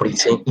 But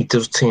he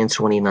does turn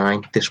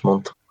 29 this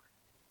month.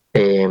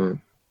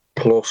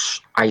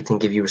 Plus, I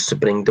think if you was to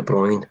bring De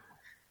Bruyne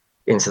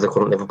into the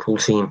current Liverpool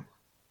team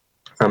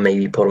and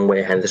maybe put him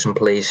where Henderson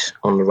plays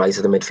on the right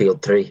of the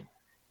midfield three,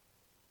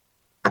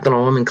 I don't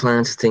know, I'm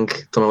inclined to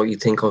think, don't know what you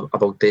think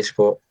about this,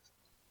 but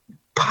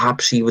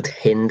perhaps he would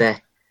hinder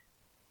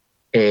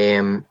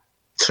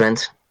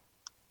Trent.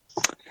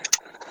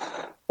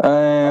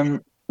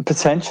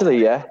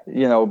 Potentially, yeah.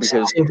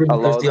 Because a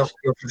lot of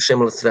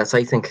similar threats,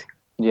 I think.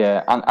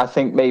 Yeah, and I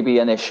think maybe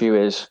an issue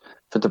is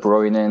for De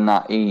Bruyne in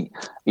that he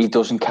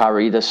doesn't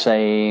carry the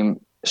same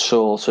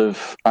sort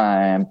of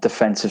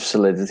defensive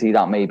solidity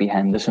that maybe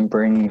Henderson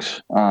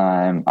brings.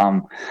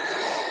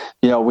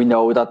 We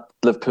know that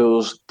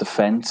Liverpool's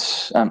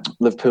defence,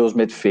 Liverpool's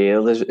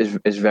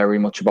midfield is very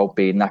much about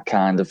being that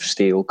kind of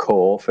steel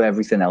core for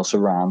everything else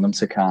around them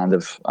to kind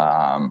of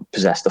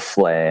possess the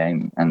flair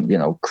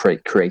and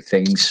create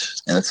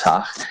things in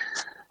attack.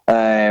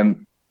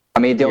 The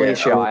only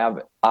issue I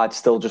have, I'd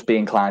still just be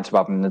inclined to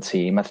have him in the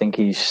team. I think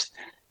he's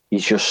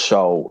just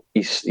so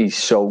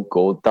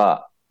good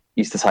that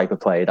he's the type of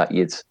player that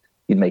you'd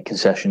make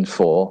concessions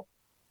for.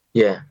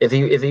 Yeah, if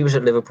he was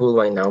at Liverpool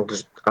right now,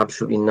 there's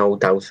absolutely no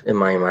doubt in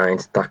my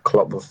mind that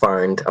Klopp will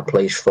find a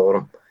place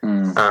for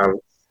him.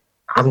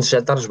 Having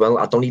said that as well,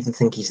 I don't even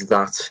think he's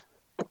that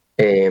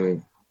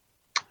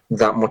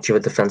much of a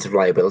defensive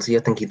liability. I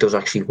think he does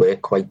actually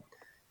work quite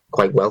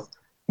well.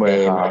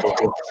 I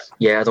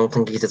don't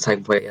think he's the type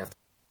of player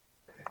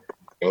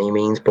by any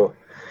means, but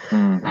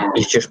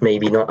he's just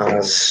maybe not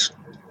as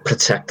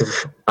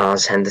protective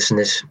as Henderson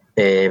is.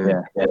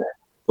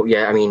 But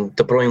yeah,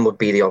 De Bruyne would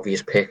be the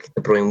obvious pick.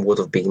 De Bruyne would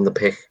have been the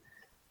pick,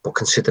 but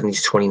considering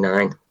he's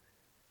 29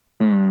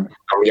 and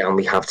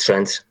we have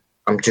Trent,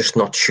 I'm just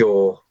not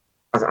sure.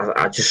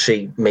 I just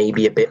see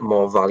maybe a bit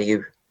more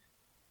value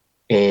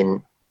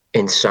in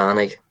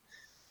Sane.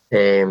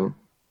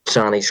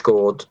 Sane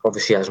scored,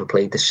 obviously hasn't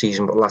played this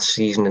season, but last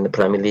season in the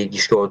Premier League he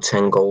scored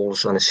 10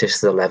 goals and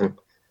assisted 11.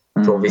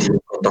 So obviously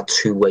that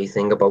two-way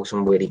thing about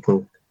him where he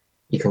can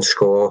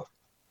score,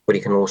 but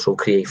he can also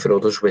create for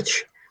others,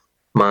 which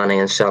Mane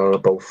and Salah are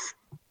both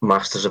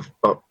masters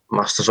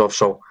of.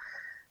 So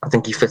I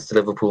think he fits the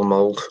Liverpool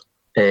mould.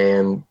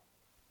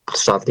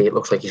 Sadly, it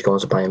looks like he's going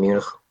to Bayern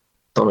Munich.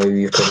 Don't know who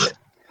you've picked.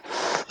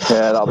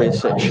 Yeah, that'll be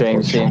a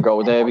shame to see him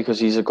go there because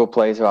he's a good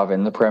player to have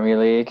in the Premier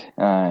League.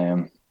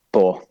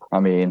 But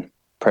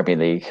Premier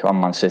League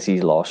on Man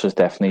City's loss is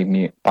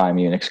definitely Bayern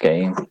Munich's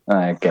gain,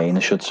 I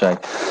should say.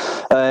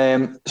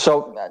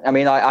 So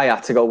I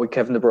had to go with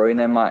Kevin De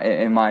Bruyne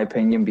in my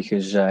opinion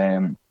because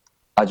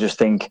I just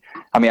think,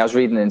 I was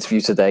reading an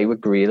interview today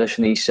with Grealish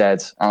and he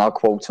said, and I'll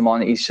quote him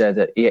on it, he said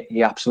that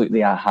he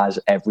absolutely has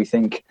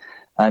everything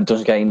and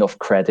doesn't get enough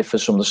credit for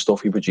some of the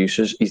stuff he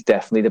produces. He's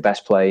definitely the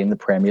best player in the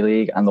Premier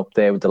League and up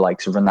there with the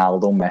likes of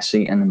Ronaldo,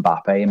 Messi and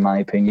Mbappe in my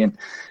opinion,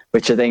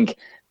 which I think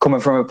coming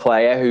from a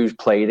player who's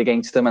played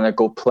against him and a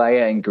good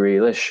player in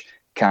Grealish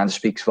kind of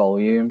speaks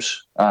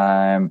volumes.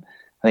 I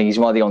think he's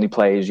one of the only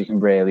players you can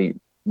really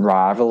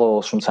rival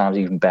or sometimes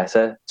even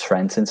better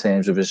Trent in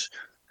terms of his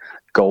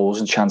goals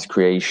and chance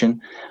creation.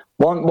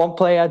 One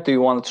player I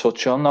do want to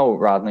touch on though,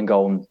 rather than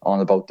going on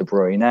about De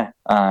Bruyne,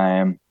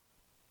 and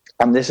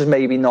this is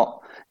maybe not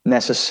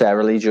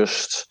necessarily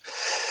just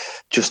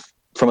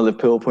from a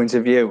Liverpool point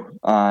of view,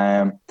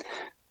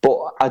 but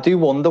I do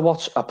wonder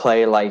what a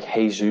player like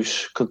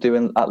Jesus could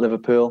do at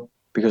Liverpool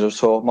because I was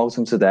talking about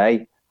him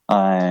today.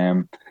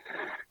 I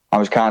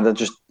was kind of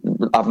just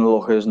having a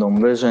look at his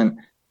numbers and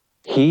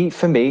he,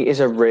 for me, is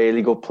a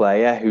really good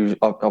player who's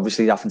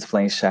obviously having to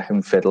play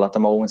second fiddle at the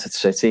moment at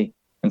City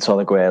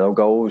until Aguero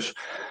goes.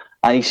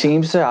 And he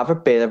seems to have a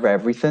bit of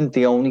everything.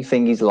 The only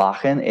thing he's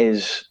lacking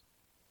is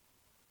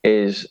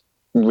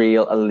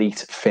real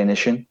elite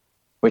finishing,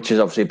 which is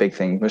obviously a big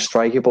thing for a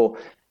striker. But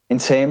in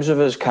terms of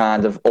his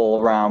kind of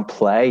all-round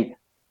play,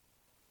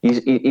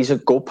 he's a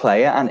good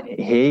player. And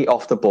he,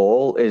 off the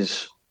ball,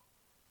 is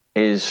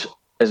as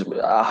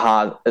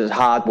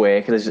hard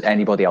worker as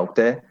anybody out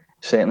there.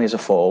 Certainly as a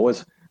forward.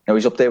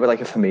 He's up there with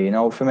like a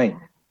Firmino for me.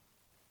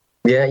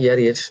 Yeah,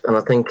 he is. And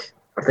I think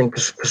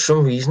for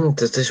some reason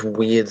there's this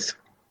weird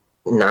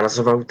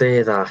narrative out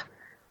there that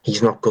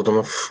he's not good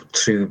enough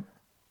to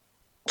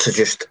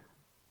just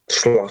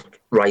slot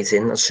right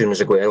in as soon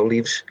as Aguero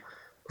leaves.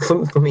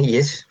 For me, he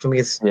is. For me,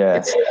 it's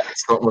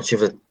not much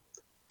of a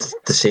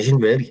decision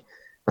really.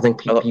 I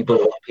think people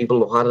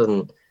look at it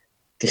and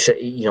they say,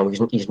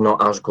 he's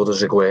not as good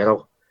as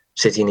Aguero.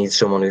 City needs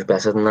someone who's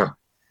better than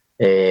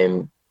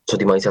that. So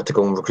they might have to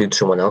go and recruit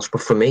someone else.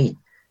 But for me,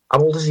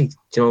 how old is he?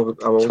 How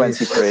old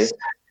 23.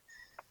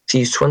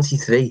 He's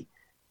 23.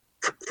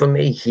 For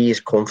me, he is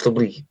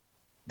comfortably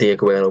the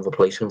Aguero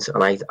replacement.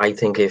 And I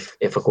think if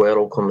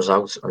Aguero comes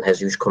out and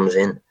Jesus comes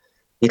in,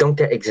 you don't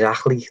get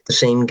exactly the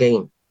same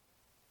game.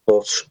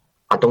 But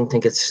I don't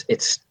think it's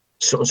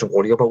something to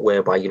worry about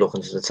whereby you look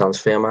into the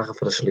transfer market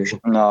for the solution.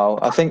 No,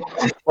 I think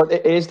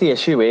it is the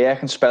issue here. I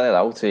can spell it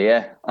out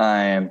here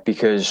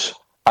because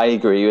I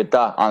agree with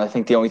that, and I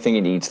think the only thing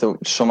he needs to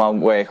somehow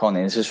work on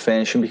is his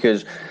finishing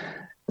because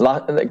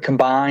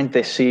combined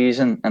this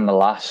season and the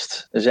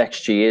last, his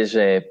XG is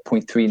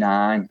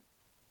 0.39.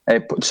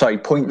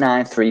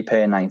 0.93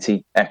 per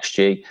 90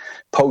 XG.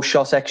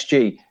 Post-shot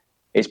XG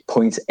is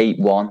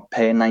 0.81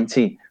 per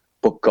 90,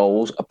 but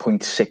goals are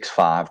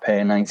 0.65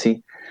 per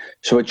 90.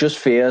 So it just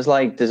feels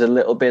like there's a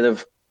little bit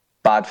of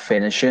bad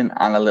finishing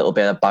and a little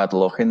bit of bad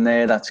luck in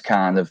there. That's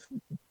kind of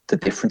the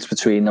difference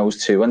between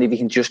those two. And if he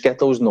can just get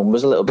those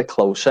numbers a little bit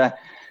closer,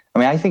 I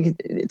mean, I think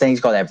then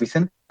he's got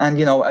everything. And,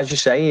 you know, as you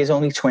say, he's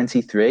only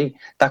 23.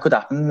 That could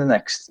happen in the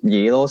next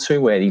year or two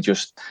where he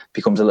just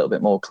becomes a little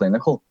bit more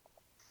clinical.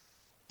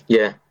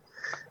 Yeah.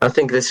 I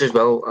think this as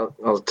well,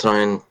 I'll try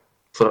and,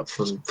 for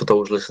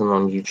those listening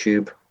on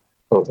YouTube,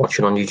 or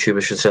watching on YouTube, I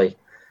should say,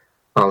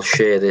 I'll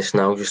share this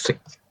now just to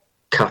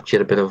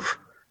capture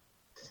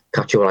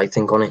what I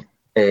think on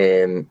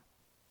it.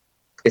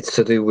 It's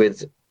to do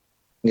with,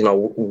 you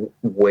know,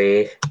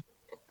 where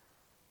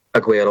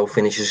Aguero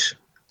finishes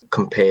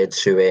compared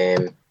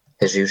to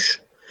Jesus.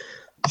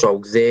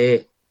 So there,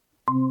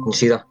 you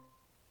see that?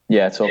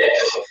 Yeah, it's okay.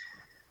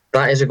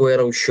 That is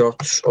Aguero's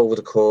shots over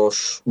the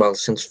course, well,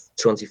 since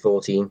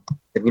 2014.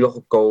 If we look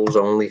at goals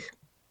only,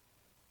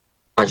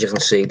 as you can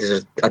see,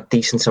 there's a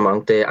decent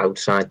amount there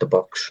outside the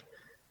box.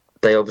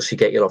 They obviously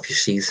get you off your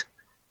seat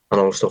and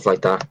all stuff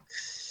like that.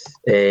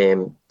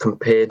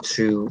 Compared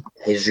to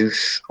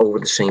Jesus over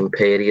the same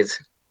period,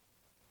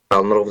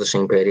 well, not over the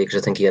same period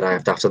because I think he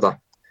arrived after that.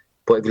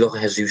 But if you look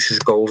at Jesus'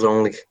 goals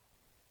only,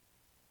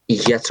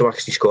 he's yet to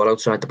actually score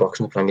outside the box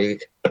in the Premier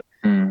League.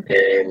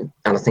 And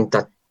I think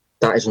that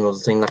is another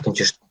thing that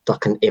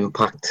can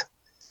impact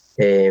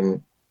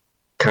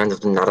kind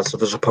of the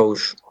narrative, I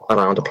suppose,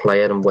 around a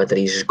player and whether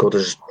he's as good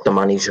as the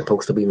man he's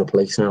supposed to be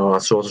replacing and all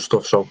that sort of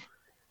stuff. So,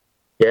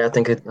 yeah, I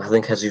think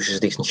Jesus is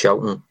a decent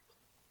shout. And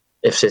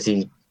if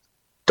City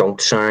don't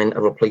sign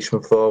a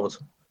replacement forward,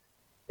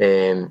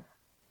 and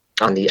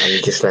he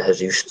just let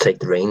Jesus take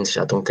the reins,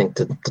 I don't think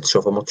they'd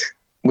suffer much.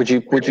 Would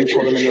you put him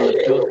in the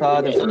Liverpool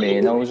card if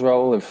Firmino's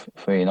role, if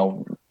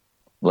Firmino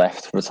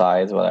left,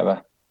 retired,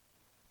 whatever?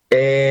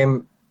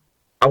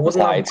 I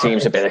wouldn't. It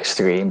seems a bit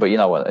extreme, but you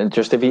know what?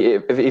 Just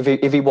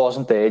if he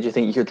wasn't there, do you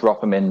think you could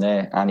drop him in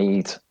there and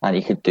he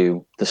could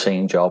do the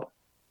same job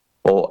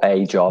or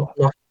a job?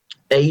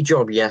 A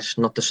job, yes,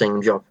 not the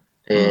same job.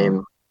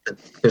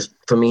 Because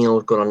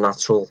Firmino's got a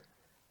natural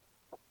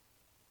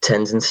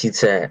tendency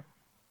to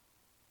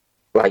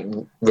like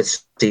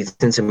with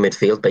into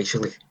midfield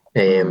basically,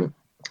 and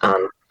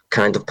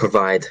kind of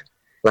provide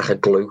like a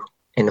glue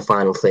in the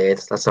final third.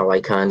 That's how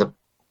I kind of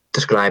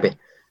describe it.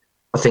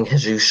 I think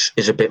Jesus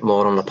is a bit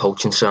more on the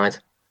poaching side,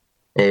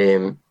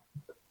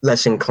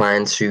 less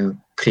inclined to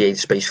create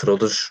space for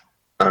others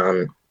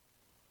and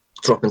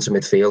drop into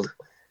midfield,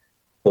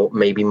 but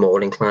maybe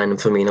more inclined than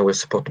Firmino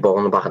is to put the ball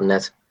in the back of the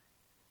net.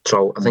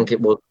 So I think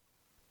it would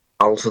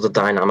alter the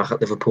dynamic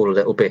at Liverpool a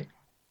little bit.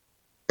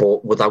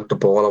 But without the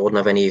ball, I wouldn't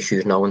have any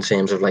issues now in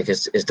terms of like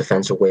his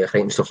defensive work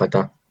rate and stuff like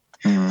that.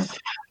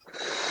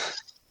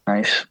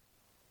 Nice.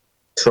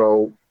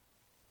 So,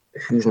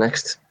 who's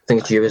next? I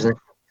think it's you, isn't it?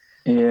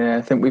 Yeah,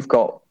 I think we've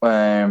got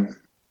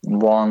one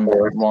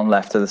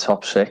left of the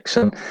top six,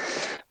 and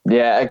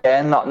yeah,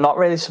 again, not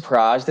really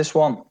surprised this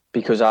one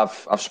because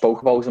I've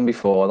spoke about him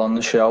before on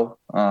the show.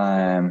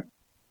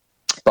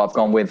 But I've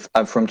gone with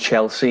from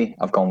Chelsea.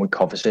 I've gone with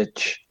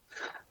Kovacic.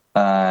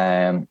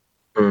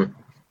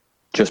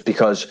 Just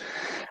because,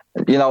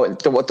 you know,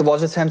 there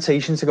was a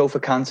temptation to go for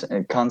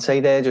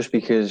Kante there, just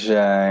because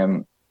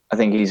I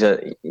think he's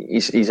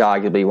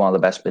arguably one of the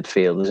best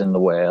midfielders in the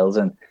world,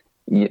 and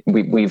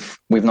we've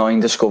now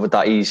discovered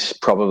that he's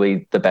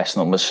probably the best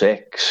number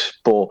 6,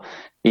 but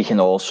he can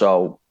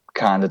also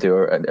kind of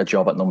do a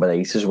job at number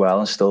 8 as well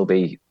and still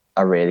be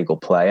a really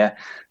good player.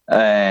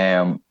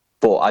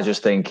 But I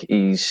just think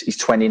he's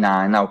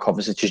 29 now.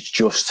 Kovacic has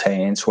just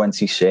turned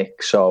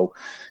 26, so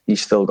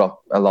he's still got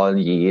a lot of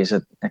years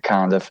at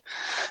kind of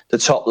the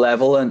top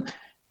level, and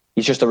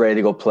he's just a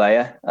really good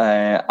player.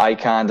 I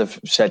kind of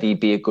said he'd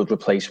be a good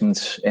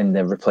replacement in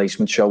the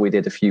replacement show we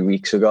did a few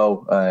weeks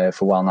ago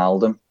for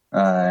Wijnaldum.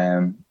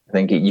 I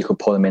think you could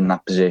put him in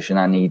that position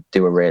and he'd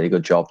do a really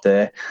good job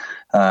there.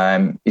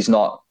 He's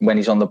not, when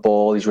he's on the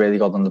ball, he's really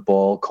good on the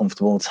ball,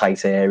 comfortable in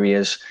tight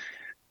areas,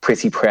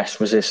 pretty press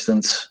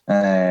resistant.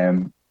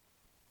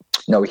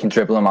 We can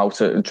dribble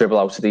out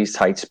of these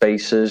tight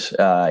spaces.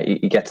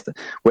 He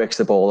works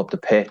the ball up the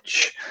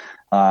pitch.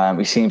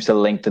 He seems to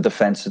link the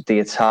defence with the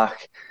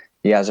attack.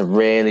 He has a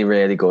really,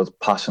 really good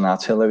passing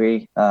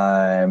artillery.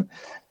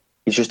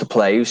 He's just a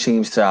player who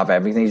seems to have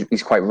everything.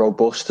 He's quite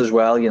robust as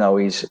well. You know,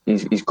 he's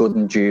good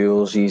in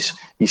duels. He's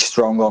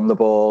strong on the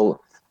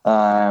ball.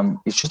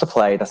 He's just a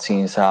player that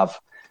seems to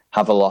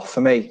have a lot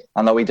for me.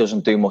 I know he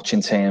doesn't do much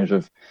in terms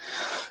of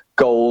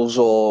goals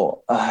or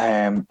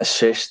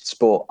assists,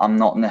 but I'm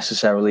not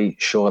necessarily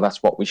sure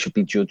that's what we should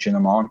be judging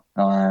him on.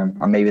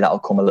 And maybe that'll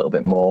come a little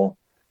bit more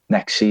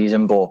next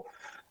season. But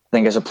I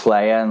think as a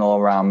player and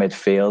all-round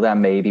midfielder,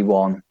 maybe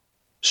one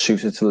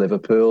suited to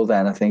Liverpool,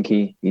 then I think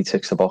he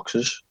ticks the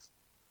boxes.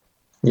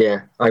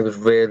 Yeah, I was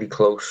really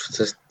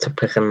close to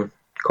picking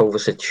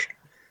Kovacic.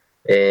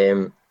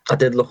 I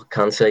did look at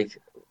Kante,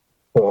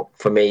 but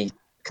for me,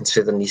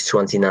 considering he's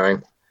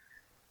 29,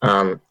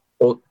 and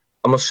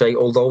I must say,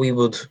 although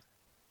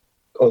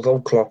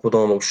Klopp would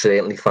almost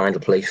certainly find a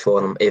place for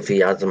him if he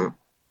had him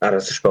at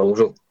his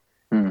disposal,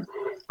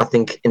 I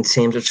think in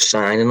terms of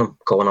signing him,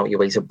 going out your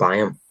way to buy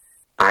him,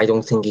 I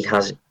don't think he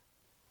has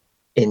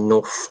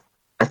enough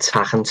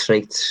attacking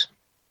traits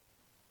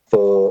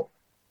for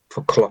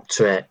Klopp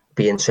to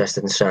be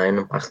interested in signing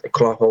him.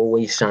 Klopp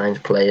always signs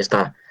players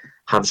that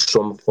have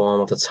some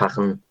form of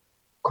attacking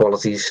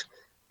qualities.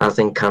 I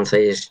think Kante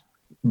is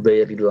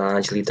really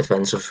largely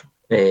defensive.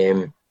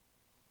 And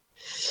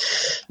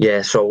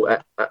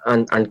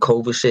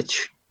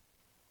Kovacic,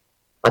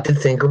 I did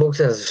think about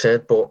it, as I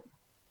said, but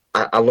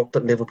I looked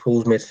at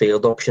Liverpool's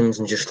midfield options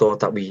and just thought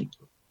that we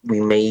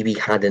maybe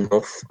had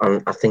enough.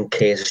 And I think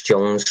Curtis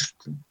Jones,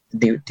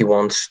 they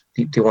want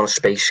a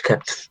space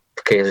kept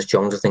for Curtis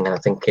Jones, I think. And I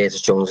think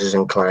Curtis Jones is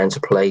inclined to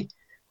play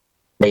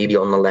maybe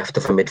on the left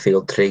of a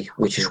midfield three,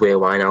 which is where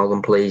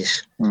Wijnaldum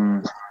plays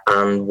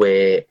and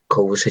where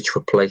Kovacic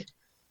would play.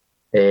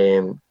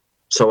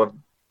 So I've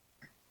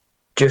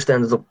just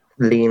ended up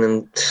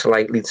leaning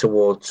slightly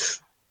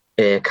towards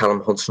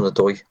Callum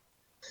Hudson-Odoi.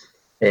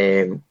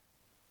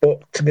 But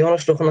to be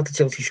honest, looking at the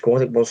Chelsea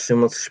squad, it was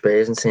similar to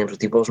Spurs in terms of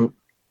there wasn't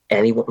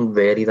anyone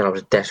really that I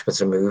was desperate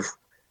to move.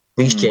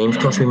 Reece James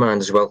crossed my mind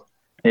as well.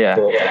 Yeah.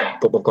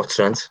 But we've got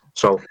Trent,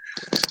 so...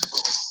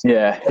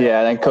 Yeah,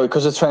 and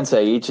because of Trent's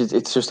age,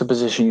 it's just a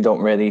position you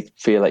don't really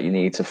feel like you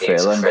need to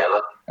fill. And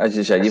as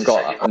you said, you've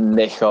got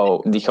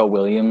Nico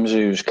Williams,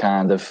 who's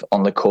kind of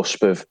on the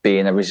cusp of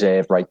being a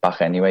reserve right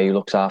back anyway, who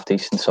looks half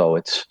decent, so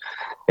it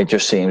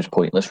just seems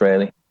pointless,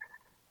 really.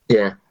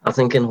 Yeah, I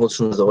think in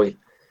Hudson-Odoi,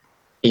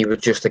 he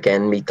would just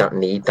again meet that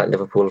need that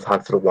Liverpool have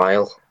had for a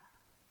while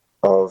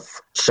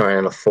of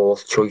signing a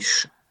fourth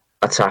choice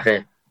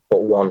attacker,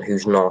 but one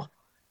who's not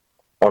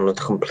on a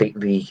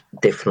completely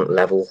different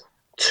level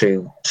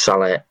to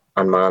Salah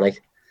and Mane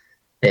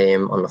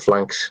on the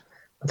flanks.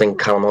 I think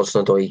Callum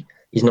Hudson-Odoi,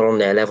 he's not on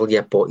their level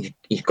yet, but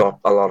he's got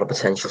a lot of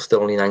potential,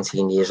 still only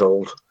 19 years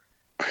old.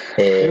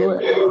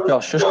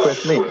 Josh, just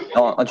quickly,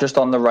 just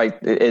on the right,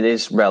 it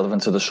is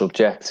relevant to the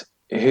subject.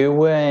 Who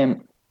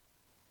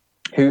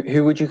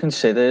would you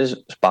consider as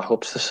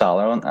backups to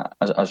Salah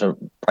as a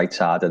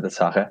right-sided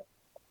attacker?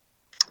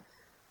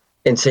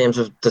 In terms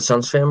of the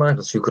transfer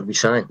markets, who could be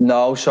signed?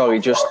 No, sorry,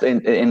 just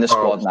in the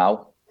squad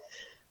now.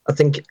 I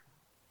think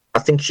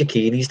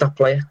Shaqiri's that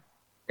player,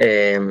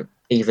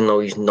 even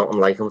though he's not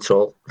unlike him at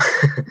all.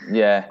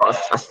 Yeah.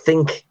 I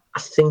think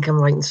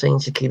I'm right in saying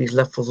Shaqiri's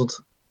left-footed.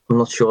 I'm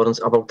not sure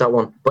about that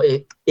one. But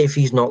if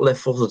he's not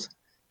left-footed,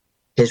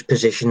 his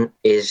position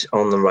is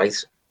on the right.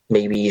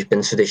 Maybe he's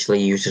been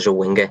traditionally used as a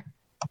winger.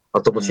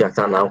 I'll double-check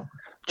that now.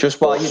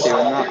 Just while you're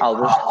doing that,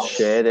 I'll just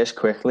share this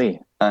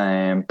quickly.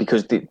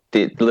 Because the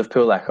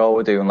Liverpool Echo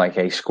were doing like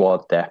a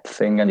squad depth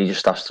thing, and he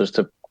just asked us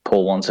to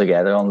pull one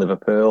together on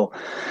Liverpool.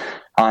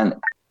 And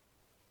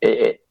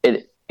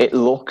it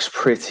looks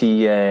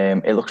pretty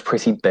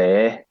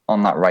bare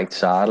on that right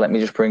side. Let me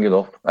just bring it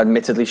up.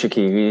 Admittedly,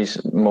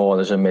 Shaqiri's more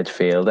as a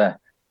midfielder.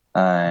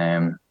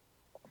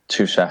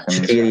 2 seconds.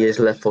 Shaqiri is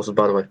left-footed,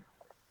 by the way.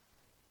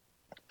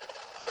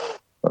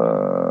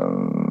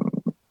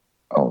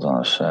 Hold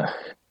on a sec.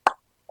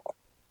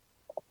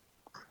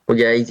 But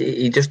yeah,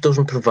 he just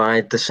doesn't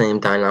provide the same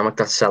dynamic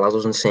that Salah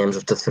does in terms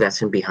of the threat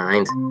in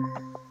behind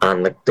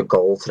and the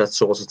goal threat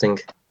sort of thing.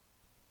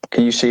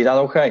 Can you see that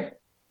okay?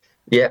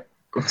 Yeah,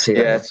 I see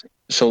that. Yeah,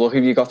 so look,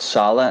 if you got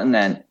Salah, and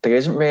then there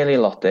isn't really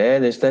a lot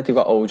there, is there? They've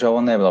got Ojo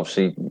on there, but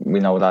obviously we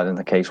know that in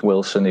the case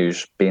Wilson,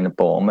 who's been at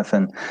Bournemouth,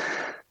 and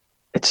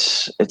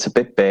it's a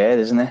bit bare,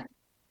 isn't it?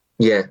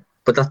 Yeah,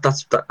 but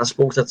that's I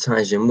suppose that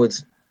ties in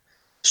with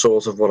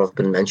sort of what I've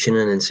been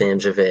mentioning in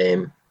terms of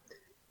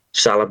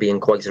Salah being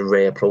quite a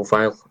rare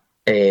profile.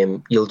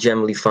 You'll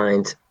generally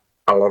find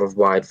a lot of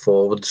wide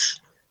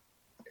forwards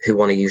who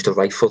want to use the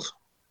right foot,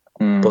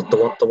 but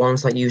the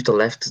ones that use the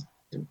left,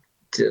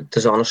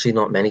 there's honestly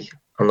not many,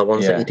 and the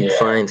ones that you do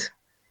find,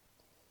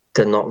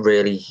 they're not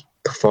really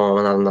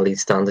performing at an elite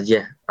standard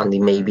yet, and they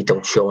maybe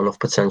don't show enough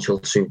potential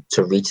to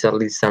reach that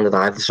elite standard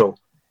either. So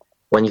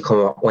when you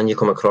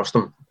come across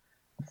them,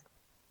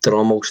 they're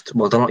almost,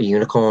 well, they're not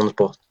unicorns,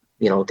 but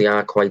they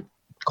are quite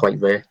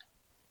rare.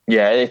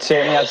 Yeah, it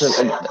certainly has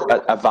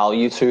a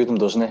value to them,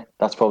 doesn't it?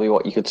 That's probably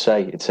what you could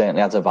say. It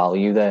certainly has a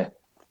value there.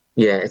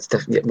 Yeah, it's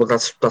definitely. Well,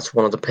 that's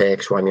one of the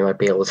perks why we might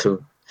be able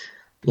to,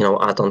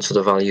 add on to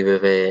the value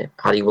of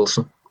Harry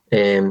Wilson.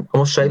 I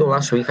must say though,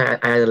 last week I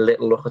had a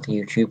little look at the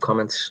YouTube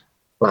comments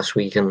last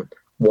week, and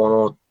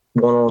one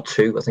or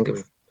two, I think it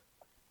was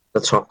the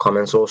top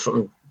comments or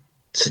something,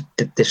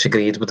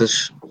 disagreed with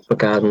us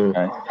regarding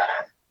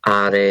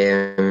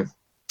our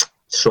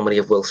summary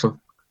of Wilson.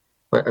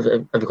 Have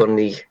you got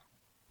any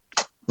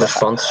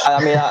response?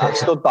 I mean, I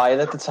stood by it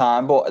at the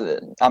time, but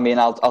I mean,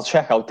 I'll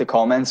check out the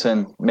comments,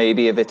 and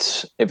maybe if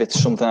it's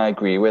something I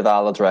agree with,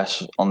 I'll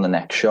address on the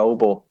next show.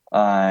 But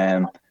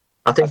I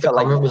think the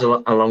comment was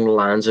along the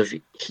lines of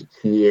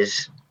he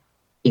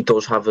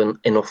does have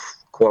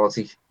enough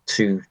quality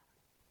to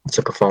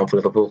perform for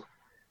Liverpool.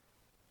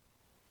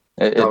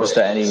 Was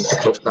there any?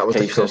 That was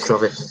the crux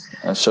of it.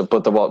 So,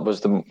 but what was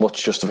the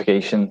much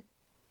justification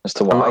as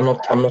to why?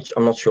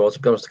 I'm not sure, to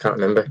be honest. I can't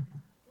remember.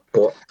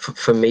 But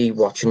for me,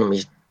 watching him,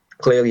 he's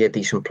clearly a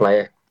decent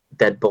player.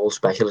 dead ball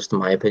specialist in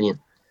my opinion.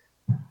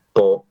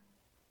 But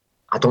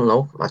I don't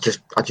know. I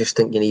just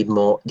think you need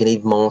more. You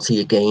need more to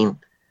your game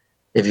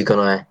if you're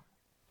gonna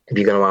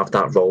have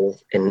that role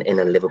in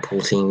a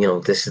Liverpool team. You know,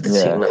 this is the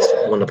team that's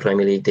won the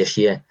Premier League this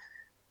year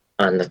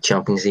and the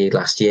Champions League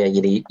last year.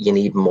 You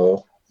need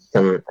more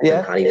than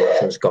Harry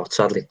Wilson's got,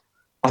 sadly.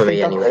 For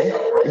me, anyway.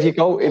 If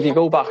you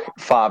go back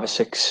 5 or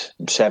 6,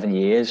 7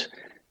 years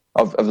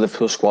of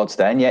Liverpool squads,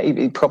 then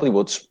he probably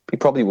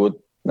would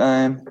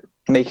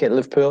make it at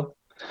Liverpool.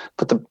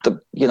 But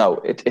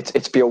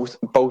it's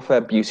both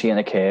a beauty and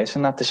a curse,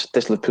 and that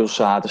this Liverpool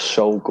side is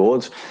so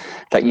good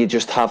that you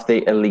just have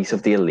the elite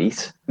of the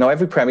elite. Now,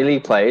 every Premier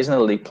League player is an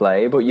elite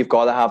player, but you've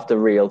got to have the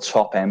real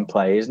top end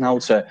players now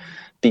to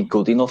be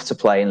good enough to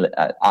play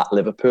at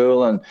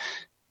Liverpool. And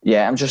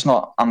I'm just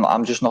not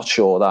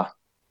sure that.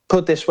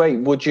 Put it this way,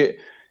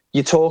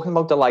 you're talking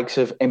about the likes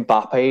of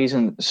Mbappe's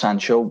and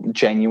Sancho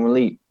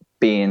genuinely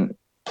being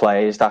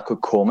players that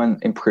could come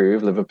and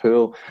improve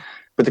Liverpool.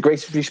 With the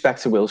greatest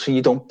respect to Wilson,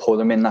 you don't put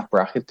them in that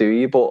bracket, do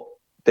you? But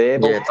they're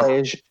both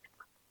players.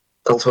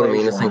 That's what I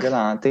mean. I think,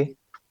 aren't they?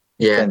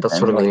 Yeah,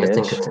 that's what I mean.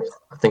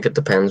 I think it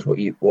depends what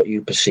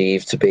you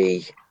perceive to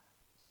be,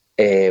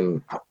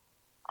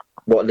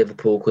 what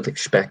Liverpool could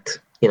expect.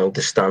 You know,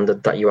 the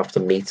standard that you have to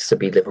meet to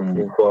be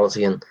Liverpool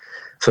quality, and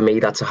for me,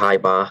 that's a high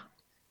bar.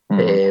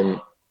 I'm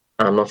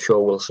not sure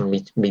Wilson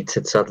meets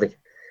it, sadly.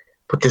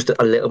 But just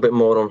a little bit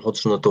more on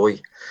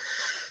Hudson-Odoi.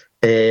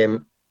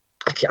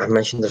 I've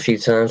mentioned it a few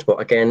times,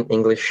 but again,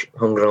 English,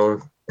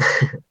 homegrown.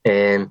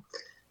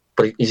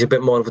 But he's a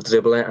bit more of a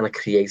dribbler and a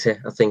creator,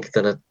 I think,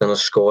 than a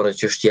scorer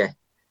just yet.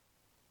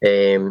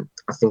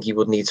 I think he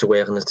would need to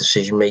work on his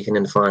decision making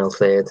in the final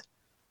third.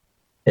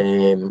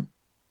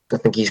 I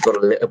think he's got a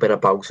little bit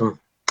about him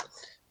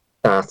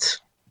that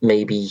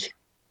maybe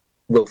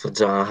Wilfried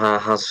Zaha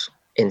has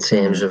in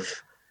terms of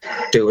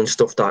doing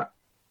stuff that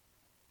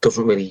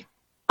doesn't really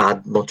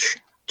add much,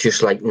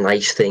 just like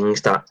nice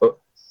things that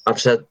I've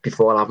said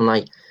before, haven't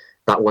I?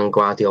 That when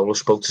Guardiola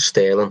spoke to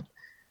Sterling,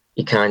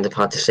 he kind of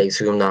had to say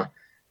to him that,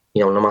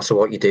 you know, no matter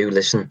what you do,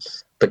 listen,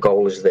 the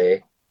goal is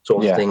there,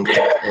 sort of thing.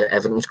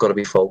 Everything's got to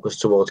be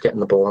focused towards getting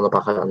the ball on the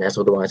back of the net,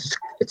 otherwise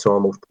it's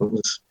almost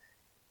pointless.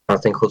 I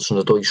think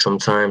Hudson-Odoi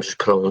sometimes is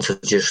prone to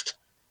just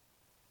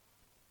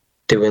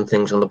doing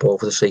things on the ball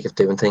for the sake of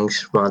doing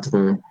things, rather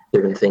than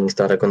doing things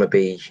that are going to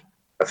be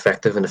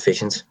effective and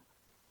efficient.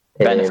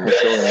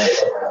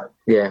 Beneficial,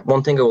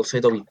 one thing I will say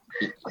though,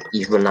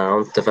 he's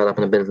renowned,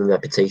 developing a bit of a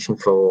reputation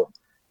for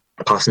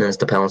passing into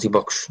the penalty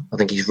box. I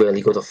think he's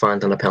really good at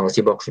finding a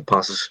penalty box with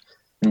passes,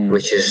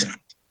 which is,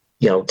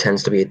 you know,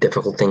 tends to be a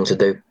difficult thing to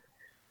do.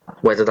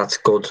 Whether that's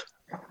good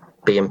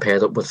being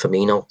paired up with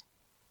Firmino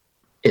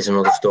is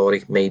another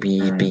story. Maybe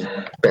he'd be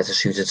better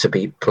suited to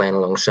be playing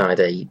alongside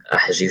a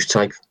Jesus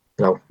type,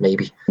 you know,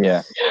 maybe.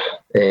 Yeah.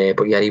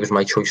 But yeah, he was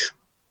my choice.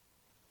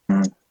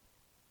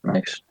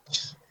 Nice.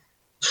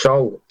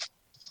 So,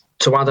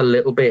 to add a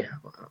little bit,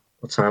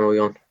 what time are we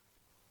on?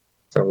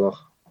 Let's have a look.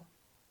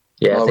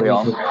 Yeah, I think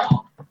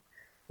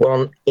we're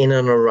on in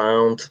and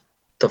around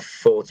the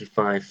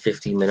 45,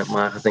 50 minute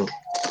mark, I think.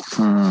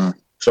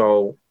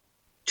 So,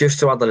 just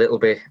to add a little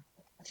bit,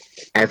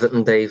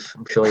 Everton, Dave,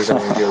 I'm sure you're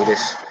going to enjoy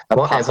this.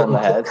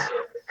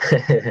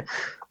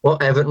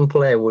 What Everton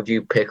player would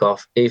you pick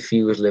off if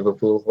you was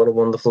Liverpool? What a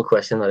wonderful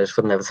question that is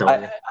for an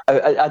Everton.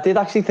 I did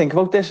actually think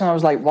about this, and I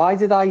was like, why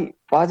did I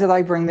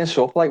bring this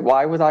up? Like,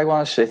 why would I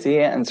want to sit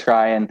here and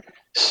try and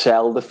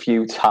sell the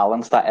few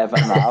talents that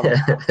Everton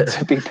have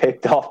to be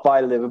picked off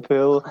by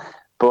Liverpool?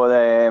 But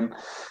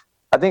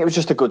I think it was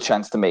just a good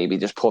chance to maybe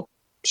just put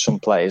some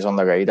players on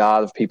the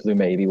radar of people who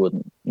maybe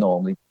wouldn't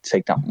normally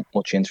take that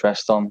much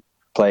interest on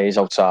players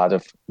outside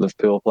of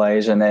Liverpool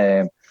players. And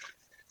there's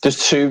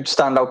two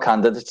standout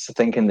candidates to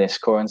think in this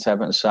current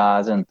Everton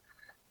side, and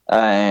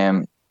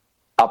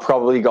I'll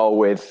go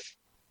with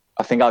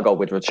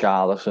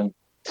Richarlison.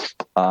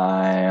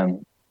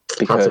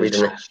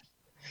 Because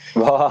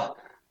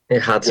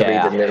it had to be,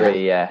 didn't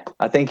it? Yeah,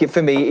 I think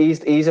for me,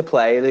 he's a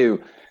player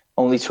who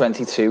only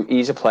 22.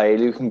 He's a player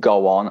who can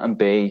go on and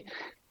be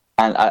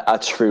a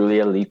truly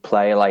elite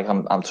player. Like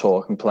I'm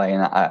talking playing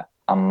at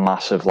a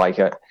massive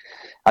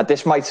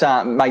this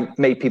might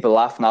make people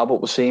laugh now,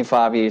 but we'll see in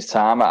 5 years'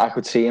 time. I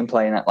could see him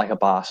playing at like a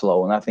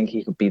Barcelona. I think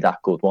he could be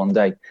that good one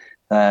day.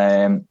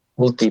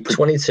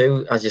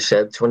 22, as you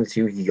said,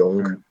 22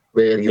 young,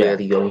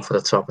 really young for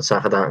the top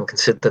attack of that, and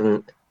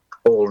considering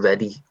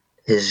already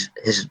his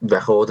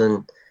record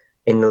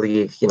in the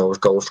league, you know, his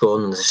goal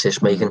scoring and his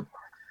assist making,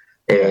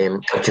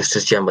 just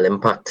his general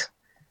impact,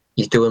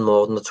 he's doing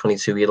more than the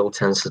 22-year-old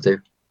tends to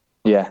do.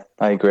 Yeah,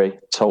 I agree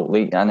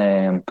totally.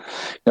 And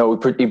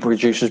he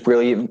produces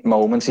brilliant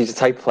moments. He's the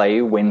type of player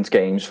who wins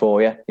games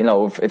for you. You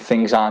know, if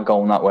things aren't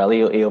going that well,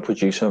 he'll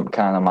produce some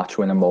kind of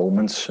match-winning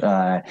moments.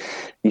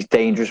 He's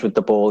dangerous with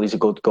the ball. He's a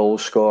good goal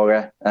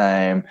scorer.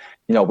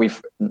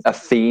 We've a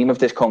theme of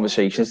this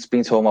conversation has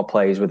been talking about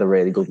players with a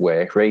really good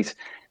work rate.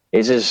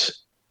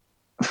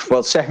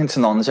 Second to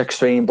none is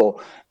extreme, but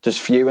there's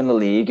few in the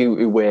league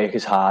who work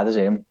as hard as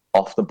him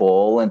off the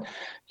ball. And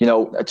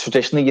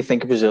traditionally you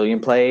think of Brazilian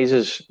players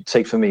as,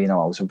 take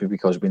Firmino out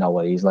because we know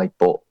what he's like,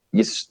 but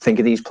you think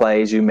of these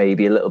players who may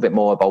be a little bit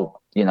more about,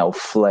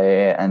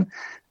 flair and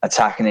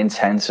attacking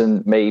intent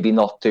and maybe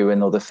not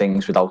doing other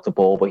things without the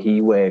ball, but he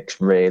works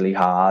really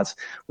hard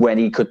when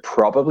he could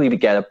probably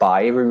get a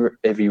buy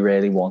if he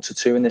really wanted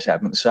to in this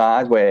Everton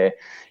side, where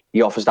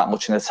he offers that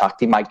much in attack.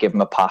 He might give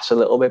him a pass a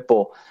little bit,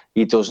 but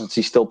he doesn't.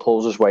 He still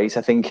pulls his weight.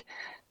 I think,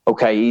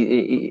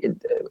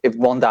 if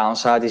one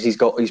downside is he's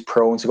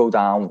prone to go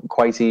down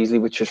quite easily,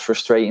 which is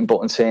frustrating, but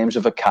in terms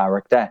of a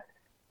character,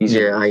 I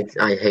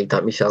hate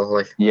that myself.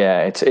 Like,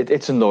 yeah,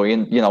 it's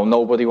annoying.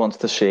 Nobody wants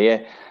to see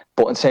it.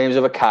 But in terms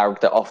of a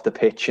character off the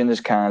pitch and his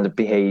kind of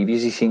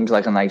behaviours, he seems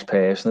like a nice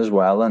person as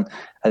well. And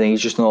I think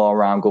he's just an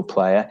all-round good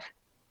player.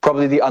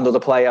 Probably another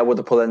player I would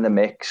have put in the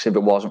mix if it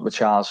wasn't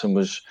Richarlison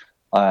was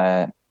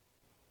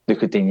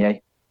Luca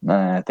Digne.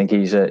 I think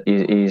he's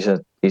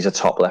a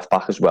top left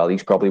back as well.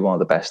 He's probably one of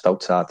the best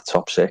outside the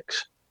top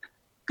six.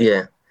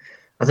 Yeah.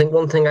 I think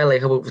one thing I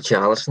like about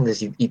Richarlison is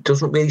he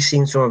doesn't really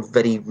seem to have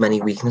very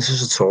many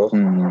weaknesses at all.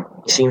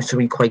 He seems to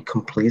be quite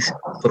complete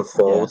for a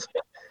forward.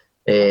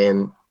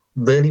 Yeah.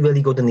 Really,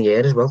 really good in the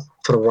air as well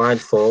for a wide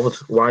forward.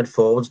 Wide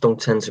forwards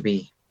don't tend to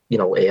be,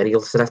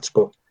 aerial threats,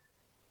 but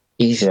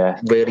he's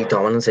really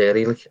dominant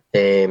aerially.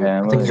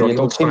 I think he's only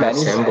about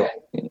 5'10", but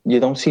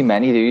you don't see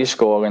many, do you,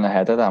 scoring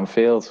ahead at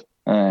Anfield,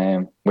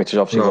 which is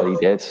obviously what he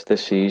did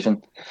this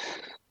season.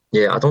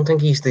 Yeah, I don't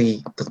think he's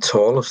the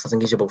tallest. I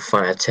think he's about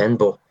 5'10",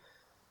 but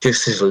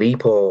just his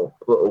leap or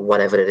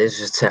whatever it is,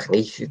 his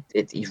technique,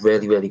 he's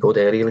really, really good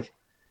aerially.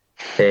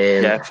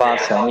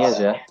 5'10" he is,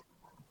 yeah.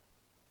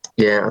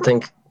 Yeah, I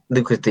think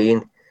Lucas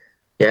Digne,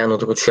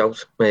 another good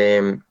shout.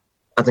 I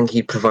think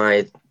he'd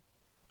provide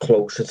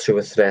closer to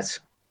a threat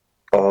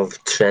of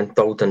Trent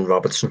though than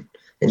Robertson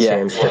in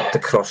terms of the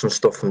crossing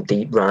stuff from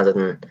deep rather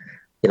than,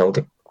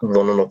 the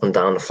running up and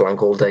down the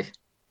flank all day.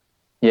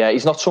 Yeah,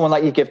 he's not someone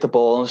that you give the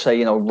ball and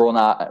say, run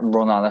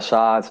on a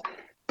side,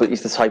 but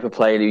he's the type of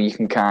player who you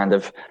can kind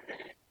of,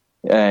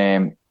 you've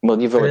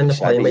already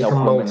said,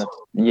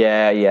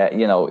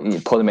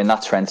 you put him in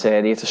that Trent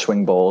area to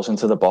swing balls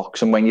into the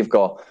box, and when you've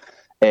got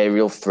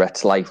aerial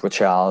threats like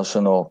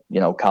Richarlison or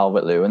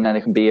Calvert-Lewin, then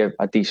it can be a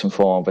decent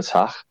form of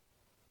attack.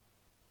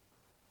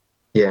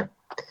 Yeah.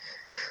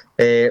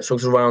 So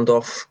to round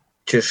off,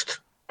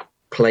 just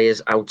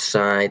players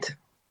outside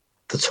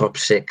the top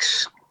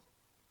six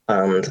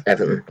and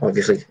Everton,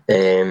 obviously.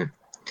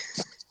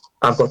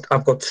 I've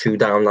got two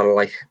down that I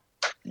like.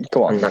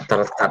 Go on. And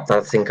that I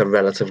think are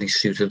relatively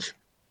suited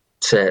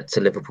to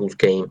Liverpool's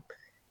game.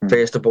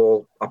 First of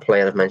all, a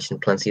player I've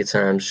mentioned plenty of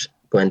times,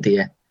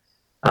 Buendia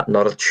at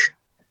Norwich.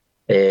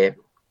 I'm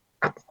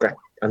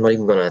not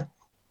even going to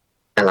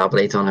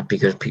elaborate on it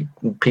because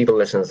people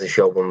listening to the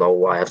show will know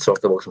why. I've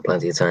talked about him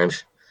plenty of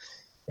times.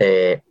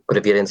 But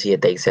if you're into your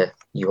data,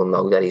 you will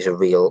know that he's a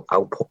real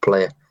output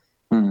player.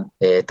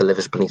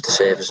 Delivers beneath the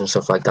surface and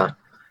stuff like that.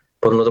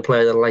 But another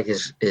player that I like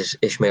is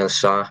Ismail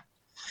Sarr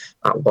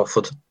at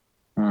Watford.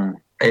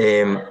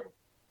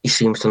 He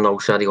seems to know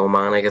Sadio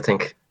Mane, I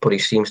think, but he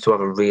seems to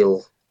have a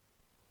real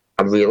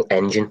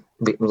engine,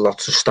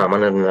 lots of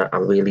stamina and a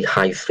really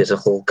high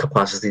physical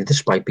capacity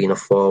despite being a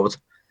forward.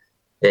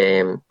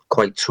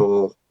 Quite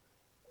tall,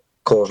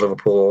 caused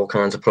Liverpool all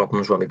kinds of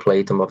problems when we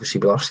played them. Obviously,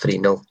 we lost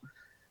 3-0.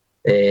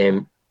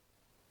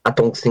 I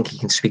don't think he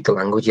can speak the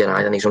language yet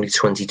either, and he's only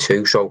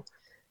 22, so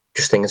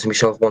just thinking to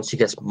myself, once he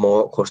gets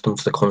more accustomed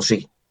to the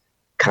country,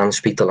 can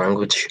speak the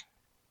language,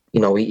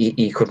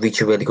 he could reach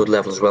a really good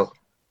level as well.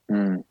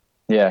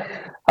 Yeah,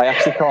 I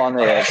actually can't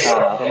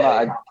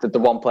the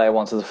one player I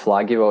wanted to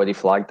flag, you already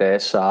flagged there,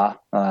 Sarr.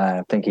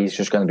 I think he's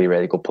just going to be a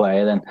really good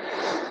player, and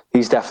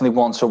he's definitely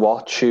one to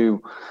watch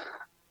who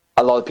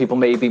a lot of people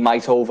maybe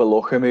might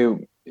overlook him,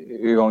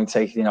 who only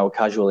take a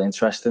casual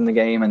interest in the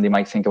game, and they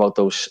might think about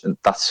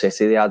that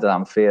City they had at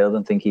Anfield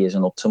and think he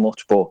isn't up to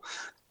much, but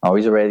no,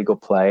 he's a really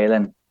good player.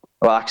 And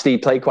well, actually, he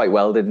played quite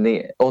well, didn't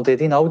he? Or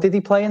did he? No, did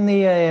he play in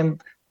the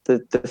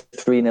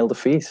 3-0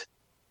 defeat?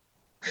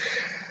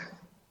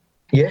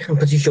 Yeah, I'm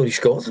pretty sure he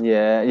scored.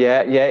 Yeah.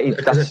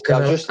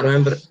 I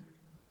remember.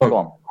 Go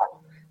on.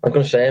 I was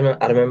going to say,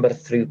 I remember a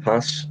through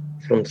pass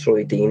from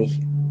Troy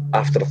Deeney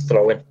after a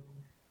throw-in.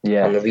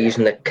 Yeah. And the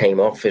reason it came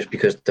off is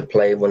because the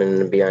player running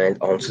in behind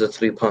onto the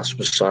through pass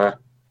was Sarr.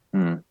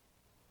 So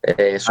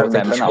I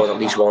think he scored at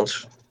least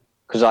once.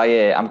 Because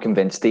I'm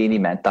convinced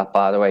Deeney meant that,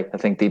 by the way. I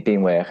think they've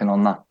been working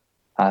on that.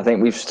 I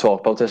think we've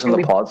talked about this on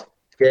the pod.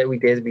 Yeah, we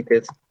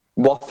did.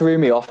 What threw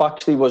me off,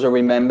 actually, was I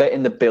remember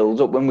in the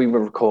build-up when we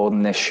were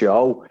recording this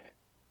show,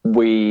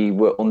 we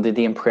were under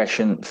the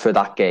impression for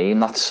that game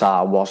that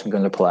Sarr wasn't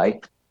going to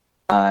play.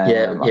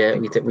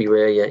 We did. We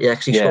were. Yeah, he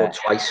actually scored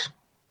twice.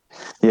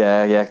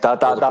 Yeah.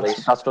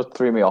 That's what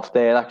threw me off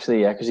there,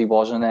 actually. Yeah, because he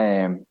wasn't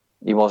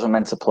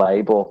meant to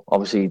play, but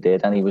obviously he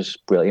did, and he was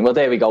brilliant. Well,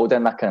 there we go.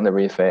 Then that kind of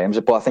reaffirms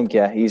it. But I think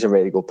he's a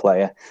really good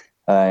player,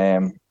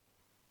 and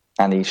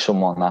he's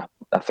someone that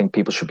I think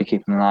people should be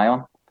keeping an eye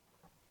on.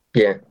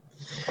 Yeah.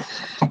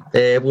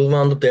 We'll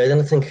round up there then,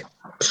 I think.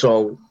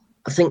 So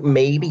I think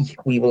maybe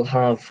we will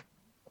have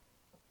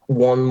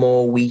one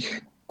more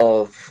week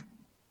of,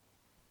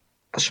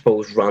 I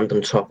suppose,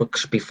 random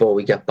topics before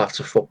we get back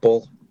to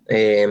football.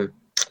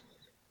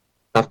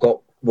 I've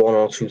got one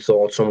or two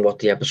thoughts on what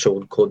the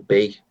episode could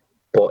be,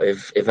 but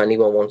if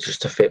anyone wants us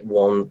to fit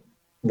one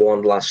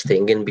last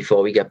thing in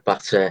before we get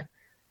back to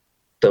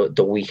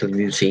the weekly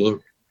routine,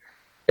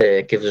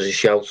 give us a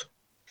shout.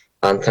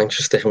 And thanks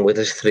for sticking with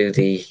us through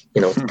the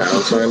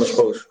downtime, I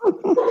suppose.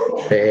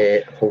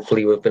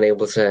 Hopefully we've been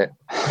able to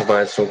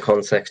provide some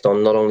context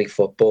on not only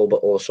football but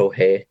also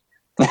hair.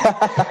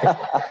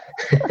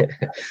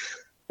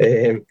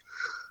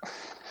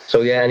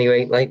 So yeah,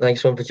 anyway,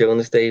 thanks one for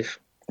joining us, Dave.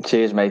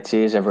 Cheers, mate.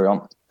 Cheers,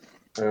 everyone.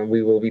 And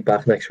we will be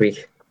back next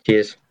week.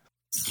 Cheers.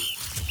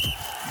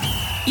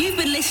 You've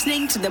been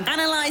listening to the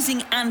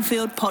Analysing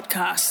Anfield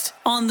podcast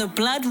on the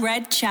Blood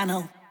Red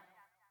channel.